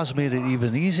with the yellow's made it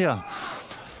even easier.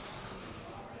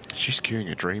 She's queuing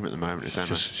a dream at the moment, is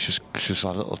Emma. She's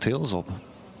her little tails up.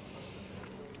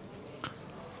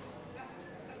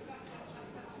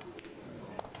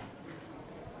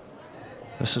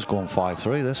 This is going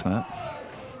 5-3, this, mate.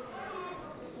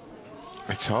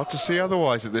 It's hard to see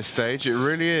otherwise at this stage, it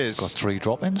really is. Got 3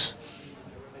 drop-ins.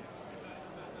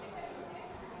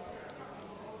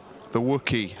 The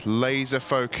Wookiee, laser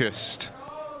focused.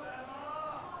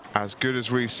 As good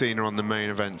as we've seen her on the main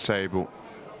event table.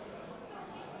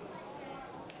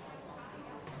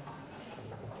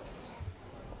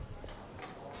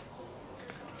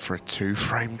 For a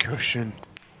 2-frame cushion.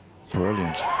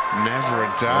 Brilliant. Never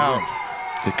in doubt.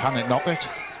 You cannot knock it.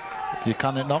 You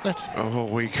cannot knock it. Oh,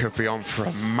 we could be on for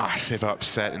a massive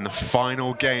upset in the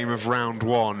final game of round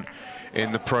 1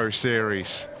 in the Pro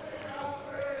Series.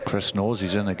 Chris knows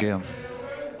he's in the game.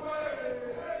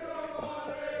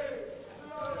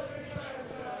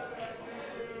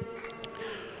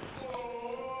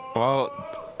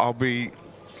 Well, I'll be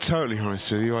totally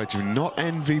honest with you. I do not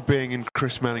envy being in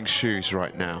Chris Melling's shoes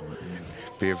right now.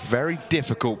 It'd be a very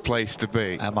difficult place to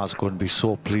be. Emma's going to be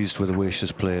so pleased with the way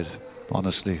she's played,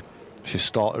 honestly. She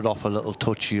started off a little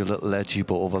touchy, a little edgy,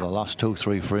 but over the last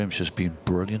 2-3 frames, she's been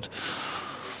brilliant.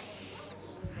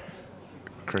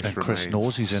 Chris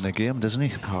knows he's in a game, doesn't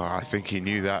he? Oh, I think he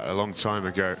knew that a long time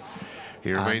ago.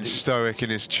 He remains stoic in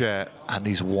his chair. And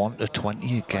he's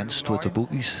 1-20 against with the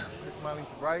bookies.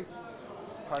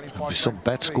 Some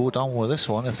bets go down with this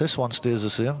one if this one stays the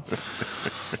same.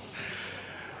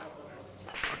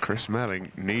 Chris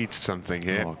Melling needs something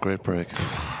here. Oh, great break.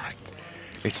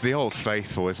 It's the old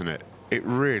faithful, isn't it? It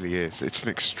really is. It's an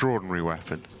extraordinary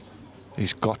weapon.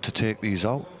 He's got to take these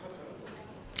out.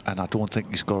 And I don't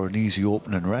think he's got an easy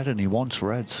opening red, and he wants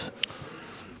reds.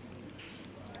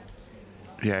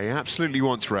 Yeah, he absolutely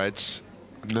wants reds.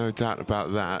 No doubt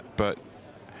about that. But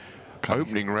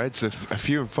opening reds are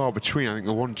few and far between. I think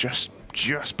the one just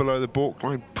below the balk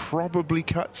line probably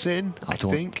cuts in, I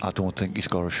think. I don't think he's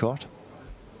got a shot.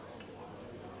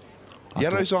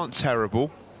 Yellows aren't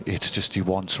terrible. It's just he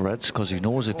wants reds because he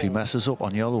knows if he messes up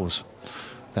on yellows,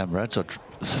 them reds are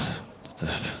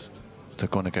they're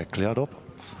going to get cleared up.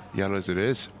 Yellows it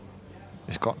is.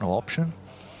 He's got no option.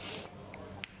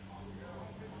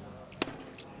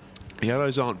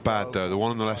 Yellows aren't bad though. The one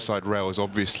on the left side rail is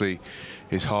obviously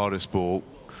his hardest ball,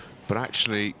 but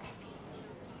actually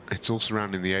it's all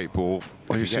surrounding the 8 ball.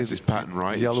 If he gets his pattern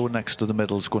right. Yellow next to the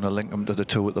middle is going to link him to the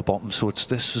 2 at the bottom. So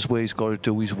this is where he's got to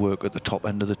do his work at the top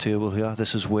end of the table here.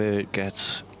 This is where it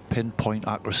gets pinpoint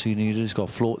accuracy needed. He's got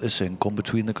to float this in, come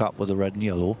between the cap with the red and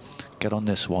yellow, get on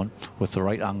this one with the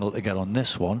right angle to get on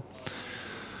this one.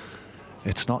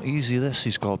 It's not easy, this.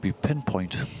 He's got to be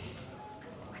pinpoint.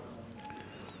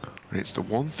 And it's the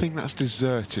one thing that's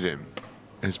deserted him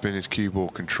has been his cue ball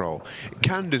control. It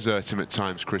can desert him at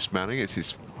times, Chris Melling. It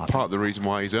is part of the reason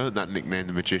why he's earned that nickname,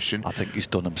 the Magician. I think he's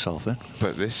done himself in.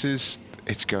 But this is,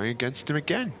 it's going against him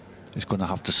again. He's going to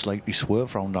have to slightly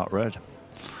swerve around that red.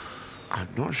 I'm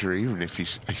not sure even if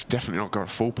he's definitely not got a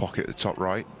full pocket at the top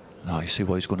right. No, you see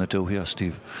what he's going to do here,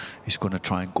 Steve? He's going to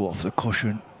try and go off the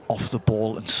cushion, off the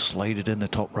ball, and slide it in the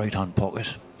top right-hand pocket.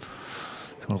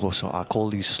 He's going to go, so I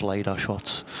call these slider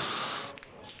shots.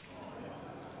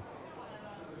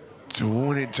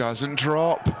 Oh, and it doesn't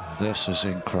drop. This is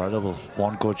incredible.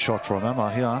 One good shot from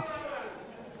Emma here.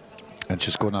 And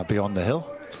she's going to be on the hill.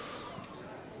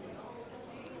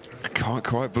 I can't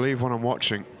quite believe what I'm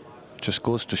watching. Just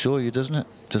goes to show you, doesn't it?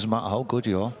 Doesn't matter how good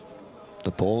you are.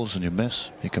 The balls and you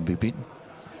miss, you can be beaten.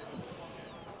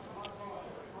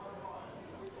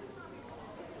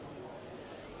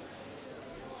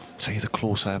 See, the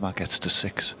closer Emma gets to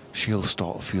 6, she'll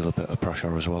start to feel a bit of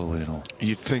pressure as well, you know.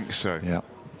 You'd think so. Yeah.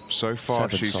 So far,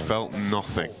 7, she's felt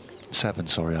nothing. 7,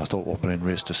 sorry. I thought we were playing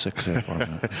race to 6 there for a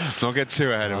minute. Not get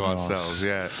too ahead of ourselves,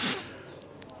 yeah.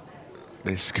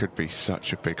 This could be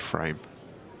such a big frame.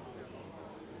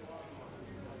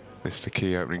 This is the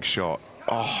key opening shot.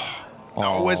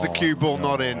 Oh, where's the cue ball?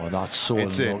 No, not in? That's so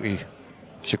unlucky.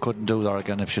 She couldn't do that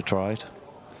again if she tried.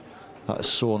 That is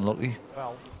so unlucky.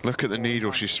 Look at the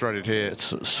needle she's threaded here.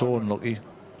 It's so unlucky.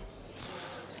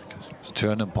 It's a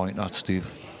turning point, that,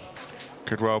 Steve.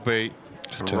 Could well be.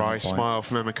 It's A a wry turning point. smile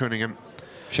from Emma Cunningham.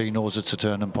 She knows it's a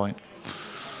turning point.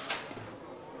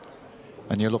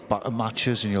 And you look back at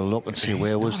matches and you look and see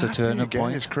where was the turning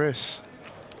point. It's Chris.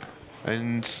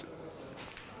 And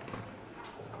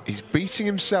he's beating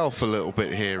himself a little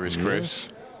bit here, is Chris.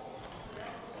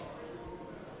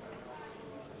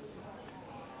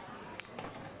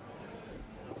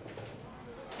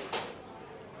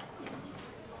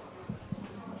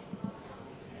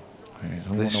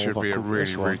 This should be a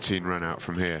really routine run out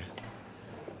from here.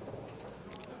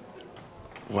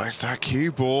 Where's that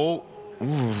cue ball?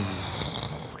 Ooh,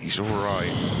 he's all right.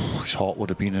 His heart would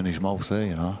have been in his mouth there,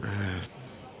 you know.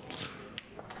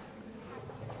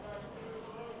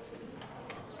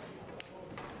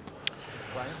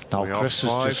 Now Chris is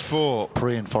just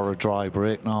praying for a dry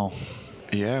break now.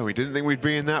 Yeah, we didn't think we'd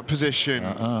be in that position.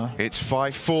 It's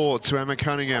 5-4 to Emma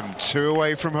Cunningham. 2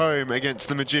 away from home against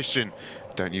the Magician.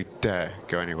 Don't you dare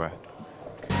go anywhere.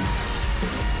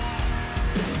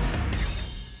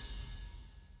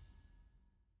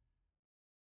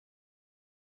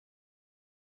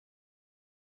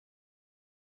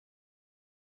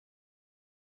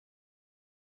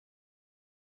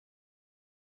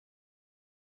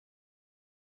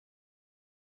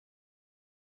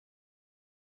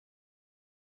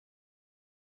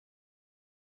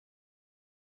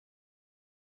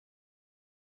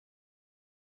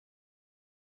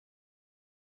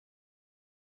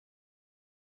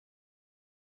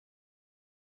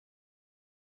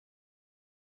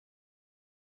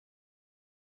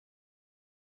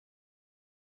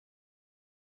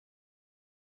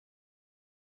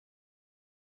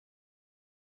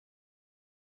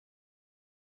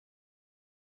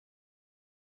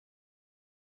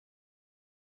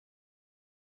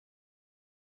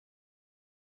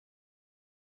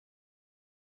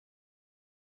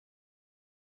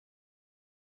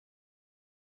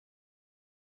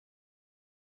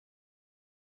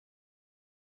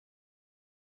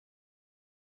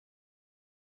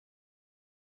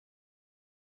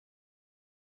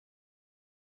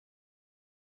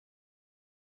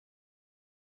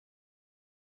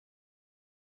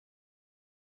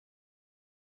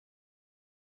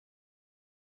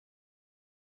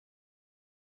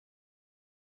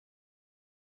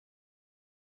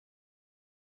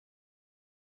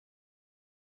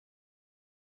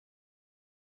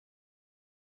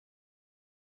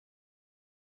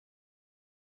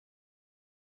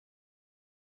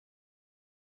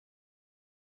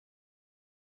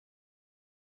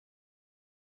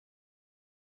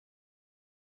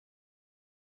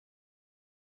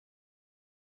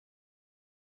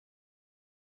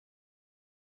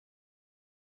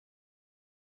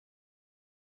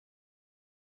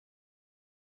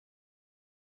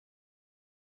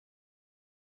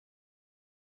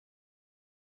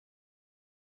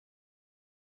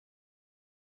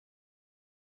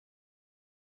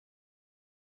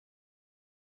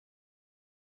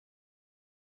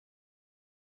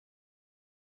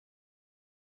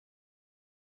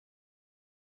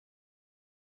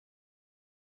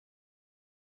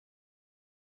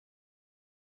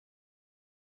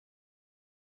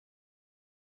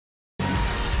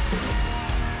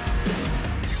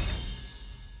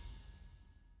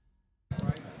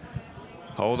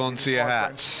 Hold on to your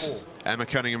hats. Emma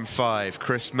Cunningham 5,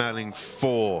 Chris Melling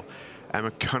 4. Emma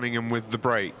Cunningham with the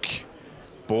break.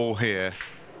 Ball here.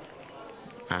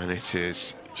 And it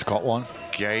is... She's got one.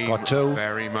 Game got 2.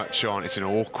 Very much on. It's an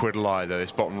awkward lie, though.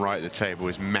 This bottom right of the table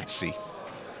is messy.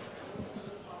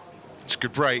 It's a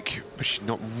good break, but she's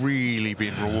not really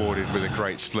been rewarded with a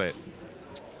great split.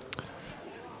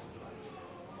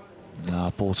 Nah,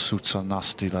 both suits are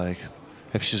nasty, like.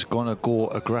 If she's going to go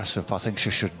aggressive, I think she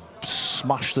should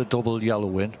smash the double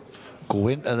yellow in, go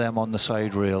into them on the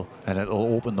side rail, and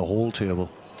it'll open the whole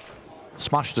table.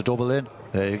 Smash the double in.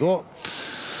 There you go.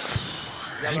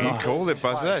 You called it,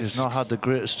 Buzzer. She's not had the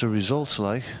greatest of results,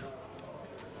 like.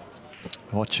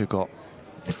 What you got?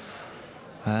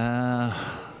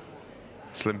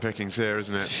 Slim pickings here,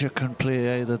 isn't it? She can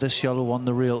play either this yellow on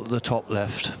the rail at the top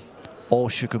left,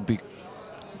 or she can be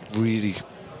really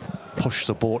push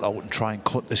the board out and try and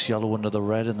cut this yellow under the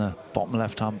red in the bottom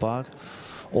left-hand bag.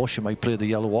 Or she might play the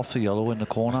yellow off the yellow in the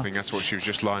corner. I think that's what she was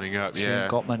just lining up, She yeah.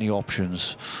 ain't got many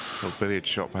options. A little billiard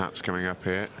shot perhaps coming up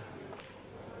here.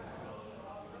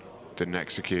 Didn't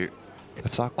execute.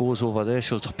 If that goes over there,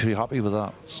 she'll be happy with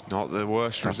that. It's not the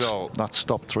worst result. That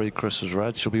stopped 3 Chris's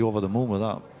red. She'll be over the moon with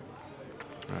that.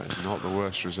 That is not the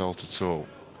worst result at all.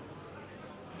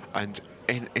 And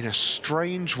in a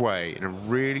strange way, in a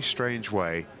really strange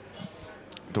way,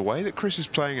 the way that Chris is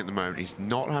playing at the moment, he's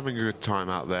not having a good time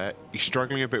out there. He's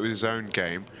struggling a bit with his own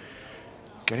game.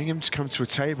 Getting him to come to a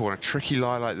table on a tricky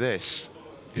lie like this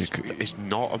is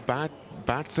not a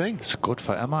bad thing. It's good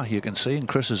for Emma. You can see in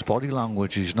Chris's body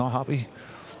language, he's not happy.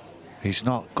 He's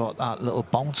not got that little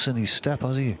bounce in his step,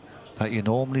 has he? That you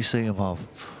normally see him have.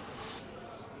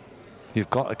 You've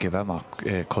got to give Emma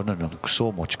Cunningham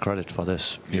so much credit for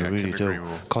this. You really do.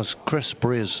 Because Chris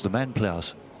braves the men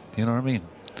players. You know what I mean?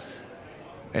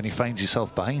 And he finds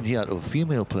himself behind here to a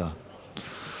female player.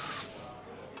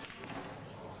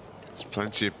 There's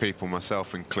plenty of people,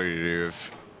 myself included, who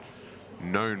have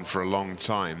known for a long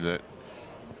time that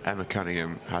Emma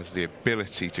Cunningham has the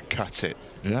ability to cut it.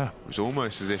 Yeah. It was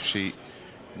almost as if she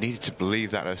needed to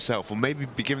believe that herself, or maybe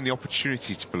be given the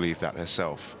opportunity to believe that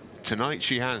herself. Tonight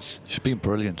she has. She's been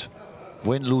brilliant.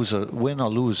 Win or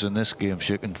lose in this game,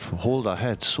 she can hold her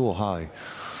head so high.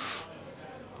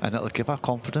 And it'll give her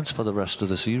confidence for the rest of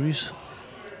the series.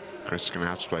 Chris is going to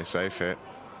have to play safe here.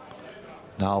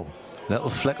 Now,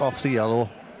 little flick off the yellow,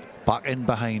 back in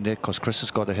behind it, because Chris has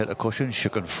got to hit a cushion. She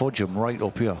can fudge him right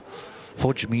up here.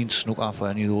 Fudge means snooker for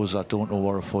any of those that don't know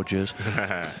what a fudge is.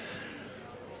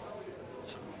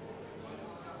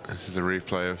 This is the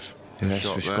replay of yeah,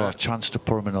 so she's got a chance to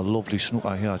put him in a lovely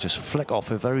snooker here. Just flick off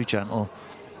it, very gentle,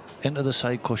 into the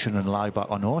side cushion and lie back.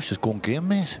 Oh no, she's going game,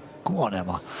 mate. Go on,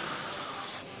 Emma.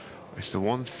 It's the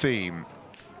one theme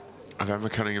of Emma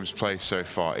Cunningham's play so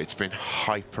far. It's been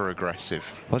hyper-aggressive.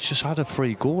 Well, she's had a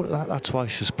free go. That's why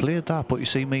she's played that. But you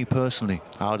see, me personally,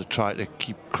 I would have tried to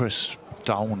keep Chris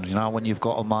down. You know, when you've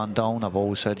got a man down, I've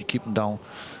always said you keep him down.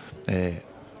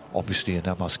 Obviously, in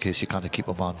Emma's case, you can't keep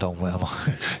a man down wherever.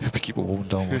 You have to keep a woman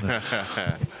down.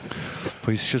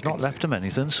 But she's not left him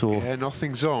anything, so... Yeah,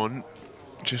 nothing's on.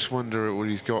 Just wonder what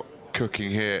he's got cooking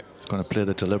here. He's going to play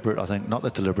the deliberate, I think. Not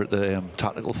the deliberate, the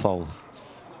tactical foul.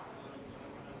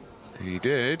 He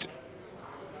did.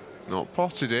 Not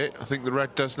potted it. I think the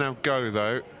red does now go,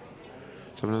 though.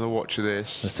 Let's have another watch of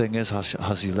this. The thing is,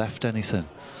 has he left anything?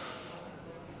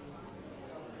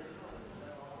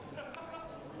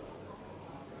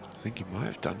 I think he might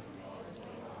have done.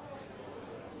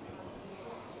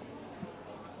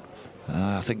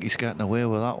 I think he's getting away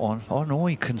with that one. Oh no,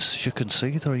 she can see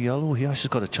they're yellow here. She's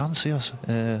got a chance here,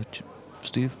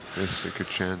 Steve. This is a good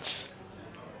chance.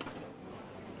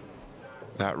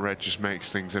 That red just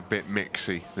makes things a bit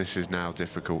mixy. This is now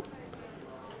difficult.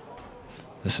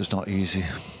 This is not easy.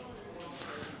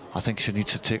 I think she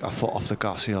needs to take her foot off the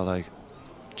gas here, like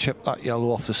chip that yellow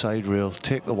off the side rail,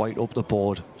 take the white up the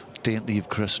board. Don't leave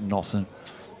Chris nothing.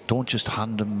 Don't just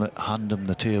hand him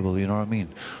the table, you know what I mean?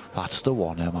 That's the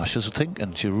one, Emma. She's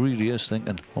thinking, she really is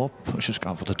thinking, oh, she's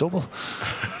gone for the double.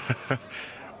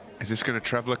 Is this going to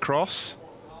treble across?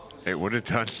 It would have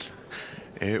done.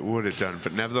 It would have done,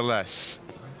 but nevertheless,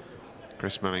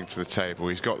 Chris Melling to the table.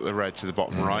 He's got the red to the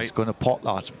bottom right. He's going to pot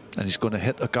that, and he's going to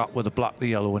hit the gap with the black, the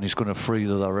yellow, and he's going to free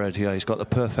the red here. He's got the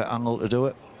perfect angle to do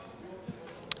it.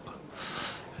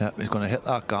 Yeah, he's going to hit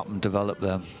that gap and develop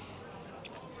them.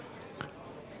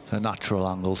 A natural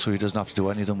angle, so he doesn't have to do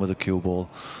anything with the cue ball.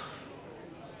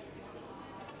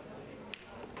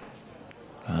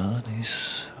 And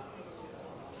he's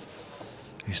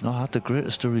not had the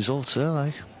greatest of results there,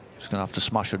 like. He's going to have to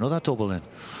smash another double in.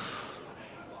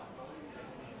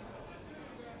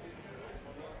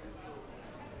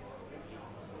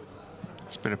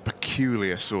 It's been a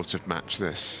peculiar sort of match,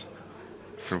 this,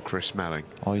 from Chris Melling.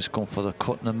 Oh, he's gone for the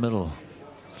cut in the middle.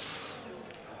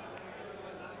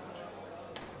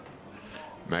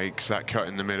 Makes that cut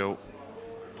in the middle.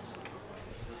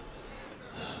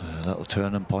 A little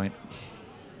turning point.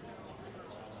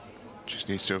 Just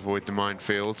needs to avoid the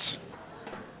minefields.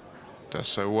 Does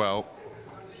so well.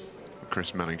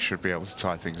 Chris Melling should be able to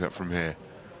tie things up from here.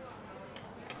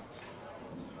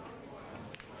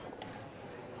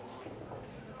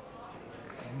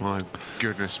 My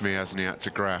goodness me, hasn't he had to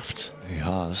graft? He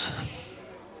has.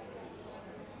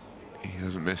 He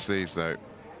hasn't missed these, though.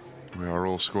 We are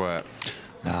all square.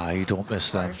 Nah, you don't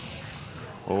miss them.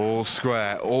 All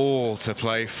square, all to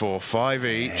play for, 5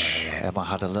 each. Yeah, Emma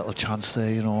had a little chance there,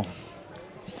 you know.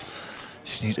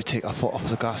 She needed to take her foot off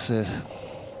the gas there.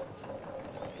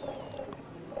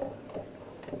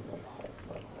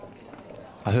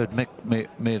 I heard Mick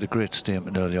made a great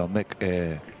statement earlier.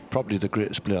 Mick, probably the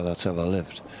greatest player that's ever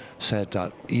lived, said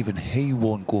that even he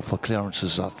won't go for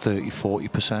clearances at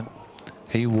 30–40%.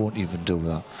 He won't even do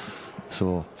that.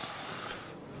 So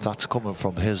that's coming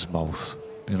from his mouth.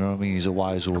 You know what I mean? He's a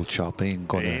wise old chap. He ain't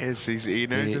gonna. He is. He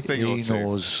knows a thing or two. He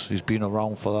knows. He's been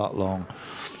around for that long,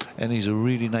 and he's a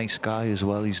really nice guy as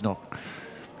well. He's not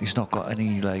got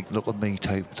any like look at me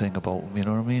type thing about him. You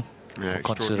know what I mean? Yeah,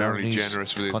 extraordinarily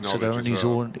generous with his knowledge as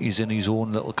well. He's in his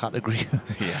own little category.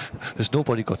 Yeah. There's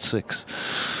nobody got 6.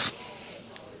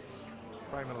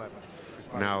 Frame 11.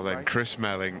 Now then, Chris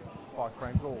Melling 5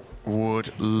 frames all.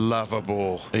 would love a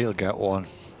ball. He'll get one.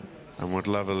 And would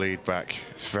love a lead back.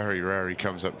 It's very rare he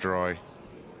comes up dry.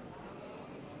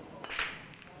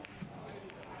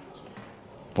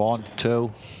 1,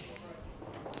 2.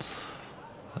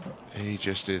 He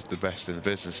just is the best in the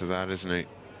business of that, isn't he?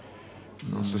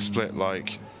 What's the split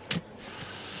like?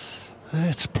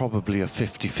 It's probably a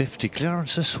 50–50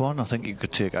 clearance, this one. I think you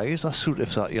could take eyes that suit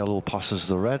if that yellow passes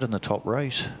the red in the top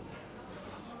right.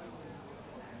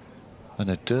 And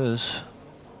it does.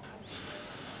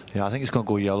 Yeah, I think it's going to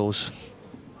go yellows.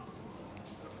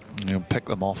 You know, pick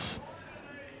them off.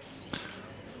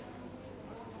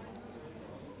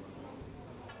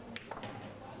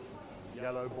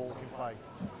 Yellow balls in play.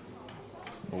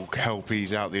 Will help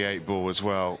ease out the 8 ball as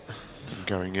well.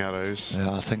 Going yellows.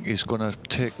 Yeah, I think he's going to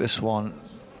take this one.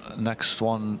 Next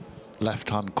one,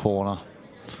 left-hand corner.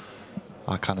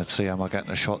 I cannot see him. I'm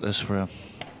getting a shot this for him.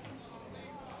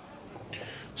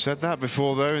 Said that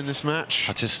before though in this match.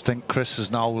 I just think Chris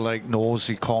is now like knows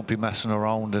he can't be messing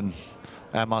around, and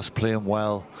Emma's playing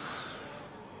well.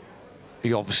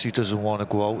 He obviously doesn't want to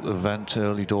go out the event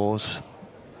early doors.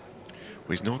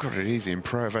 Well, he's not got it easy in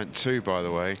Pro Event 2, by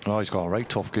the way. Oh, he's got a right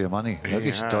tough game, hasn't he? Look,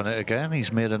 he's done it again.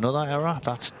 He's made another error.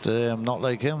 That's not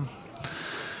like him.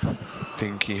 I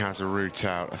think he has a route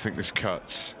out. I think this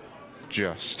cuts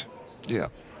just. Yeah.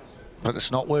 But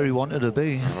it's not where he wanted to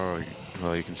be. Oh,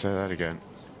 well, you can say that again.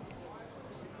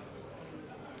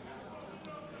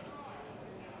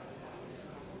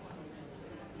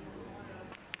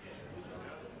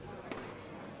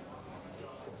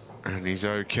 And he's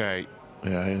okay.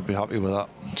 Yeah, he'll be happy with that.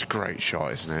 It's a great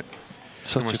shot, isn't it?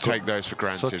 Such Someone take those for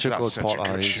granted. Such a That's good such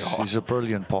potter. a good shot. He's a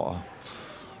brilliant potter.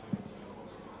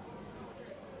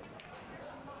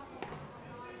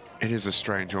 It is a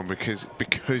strange one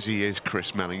because he is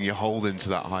Chris Melling. You hold him to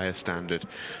that higher standard.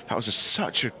 That was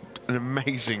such an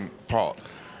amazing pot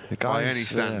by any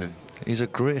standard. He's a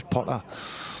great potter.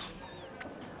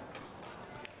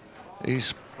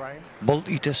 He's Frame.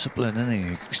 multi-discipline, isn't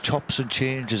he? He chops and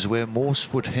changes where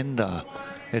most would hinder.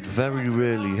 It very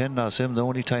rarely hinders him. The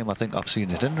only time I think I've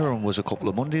seen it hinder him was a couple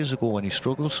of Mondays ago when he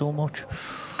struggled so much.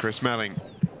 Chris Melling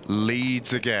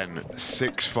leads again,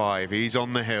 6-5. He's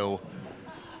on the hill.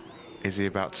 Is he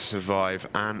about to survive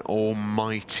an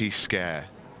almighty scare?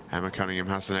 Emma Cunningham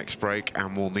has the next break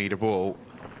and will need a ball.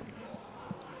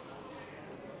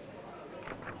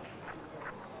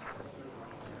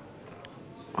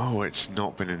 Oh, it's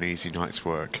not been an easy night's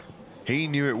work. He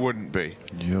knew it wouldn't be.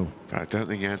 No. But I don't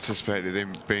think he anticipated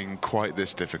him being quite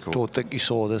this difficult. Don't think he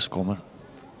saw this coming.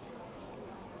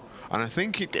 And I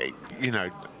think, you know,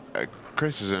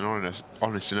 Chris is an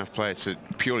honest enough player to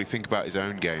purely think about his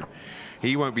own game.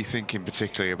 He won't be thinking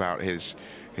particularly about his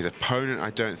opponent,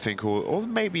 I don't think, or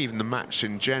maybe even the match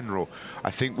in general. I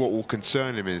think what will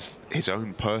concern him is his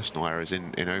own personal errors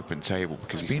in open table,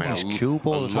 because he's made a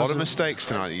lot of mistakes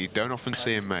tonight that you don't often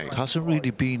see him make. It hasn't really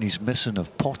been his missing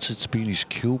of pots, it's been his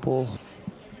cue ball.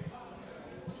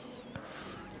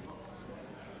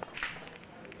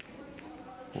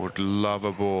 Would love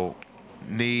a ball,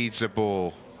 needs a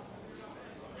ball,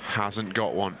 hasn't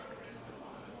got one.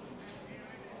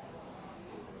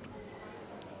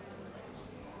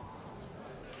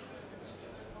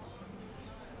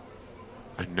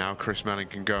 And now Chris Melling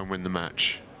can go and win the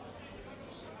match.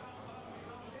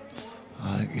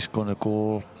 I think he's going to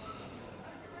go...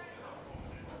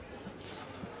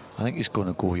 I think he's going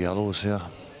to go yellows here.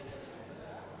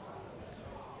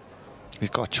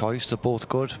 He's got a choice, they're both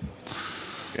good.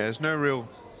 Yeah, there's no real...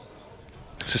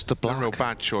 Just the black. No real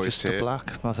bad choice just here. the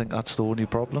black. I think that's the only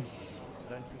problem.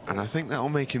 And I think that'll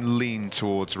make him lean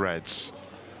towards reds.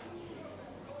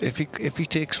 If he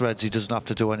takes reds, he doesn't have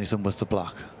to do anything with the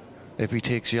black. If he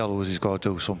takes yellows, he's got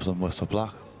to do something with the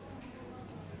black.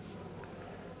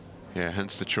 Yeah,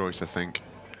 hence the choice, I think.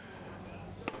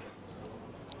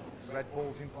 Red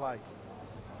balls in play.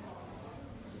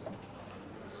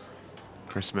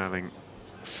 Chris Melling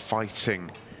fighting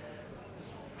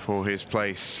for his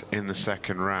place in the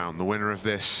second round. The winner of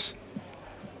this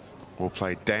will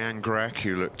play Dan Grech,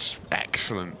 who looked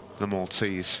excellent, the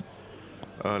Maltese,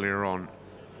 earlier on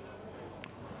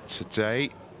today.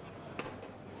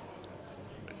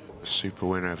 Super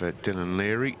win over Dylan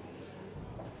Leary.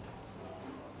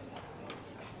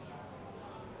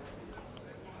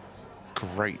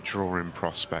 Great drawing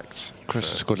prospect.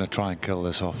 Chris is going to try and kill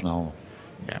this off now.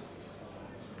 Yeah.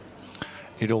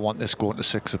 You don't want this going to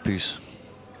 6 apiece.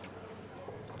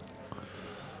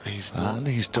 And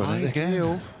he's done it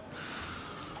again.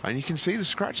 And you can see the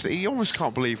scratch. He almost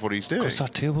can't believe what he's doing. Because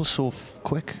that table's so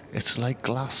quick. It's like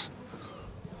glass.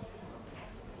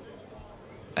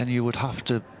 And you would have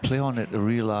to play on it to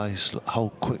realise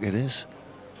how quick it is.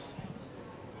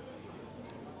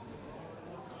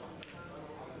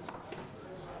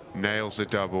 Nails the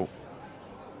double.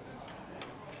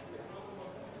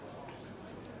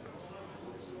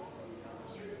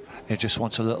 He just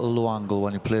wants a little low angle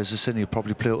when he plays this in. He'll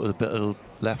probably play it with a bit of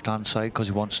left-hand side because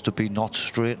he wants to be not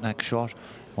straight next shot. He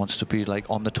wants to be like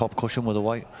on the top cushion with a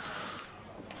white.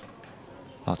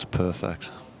 That's perfect.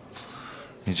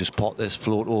 You just pot this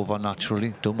float over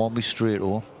naturally. Don't want to be straight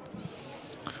over.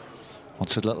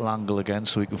 Wants a little angle again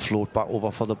so he can float back over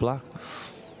for the black.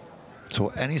 So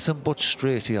anything but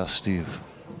straight here, Steve.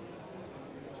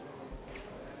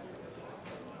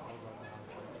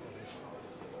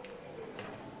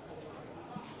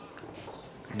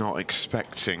 Not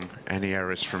expecting any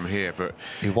errors from here, but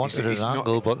he wanted an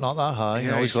angle, but not that high.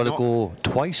 Yeah, now he's got to go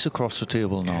twice across the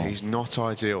table now. Yeah, he's not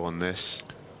ideal on this.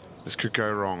 This could go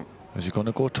wrong. Is he going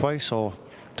to go twice or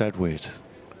dead weight?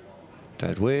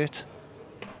 Dead weight.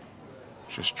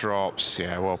 Just drops.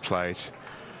 Yeah, well played.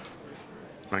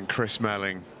 And Chris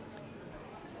Melling.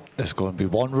 There's going to be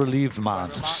one relieved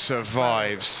man.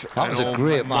 Survives. That was a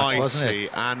great match, wasn't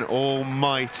it? An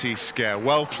almighty scare.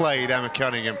 Well played, Emma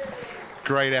Cunningham.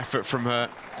 Great effort from her.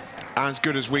 As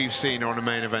good as we've seen her on the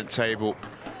main event table.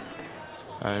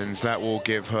 And that will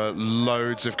give her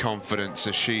loads of confidence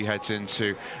as she heads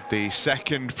into the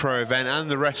second pro event and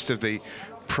the rest of the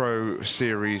pro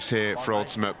series here for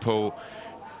Ultimate Pool.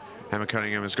 Emma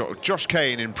Cunningham has got Josh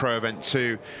Kane in Pro Event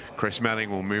 2. Chris Melling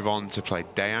will move on to play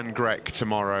Dan Grech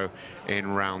tomorrow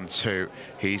in round 2.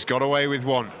 He's got away with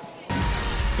one.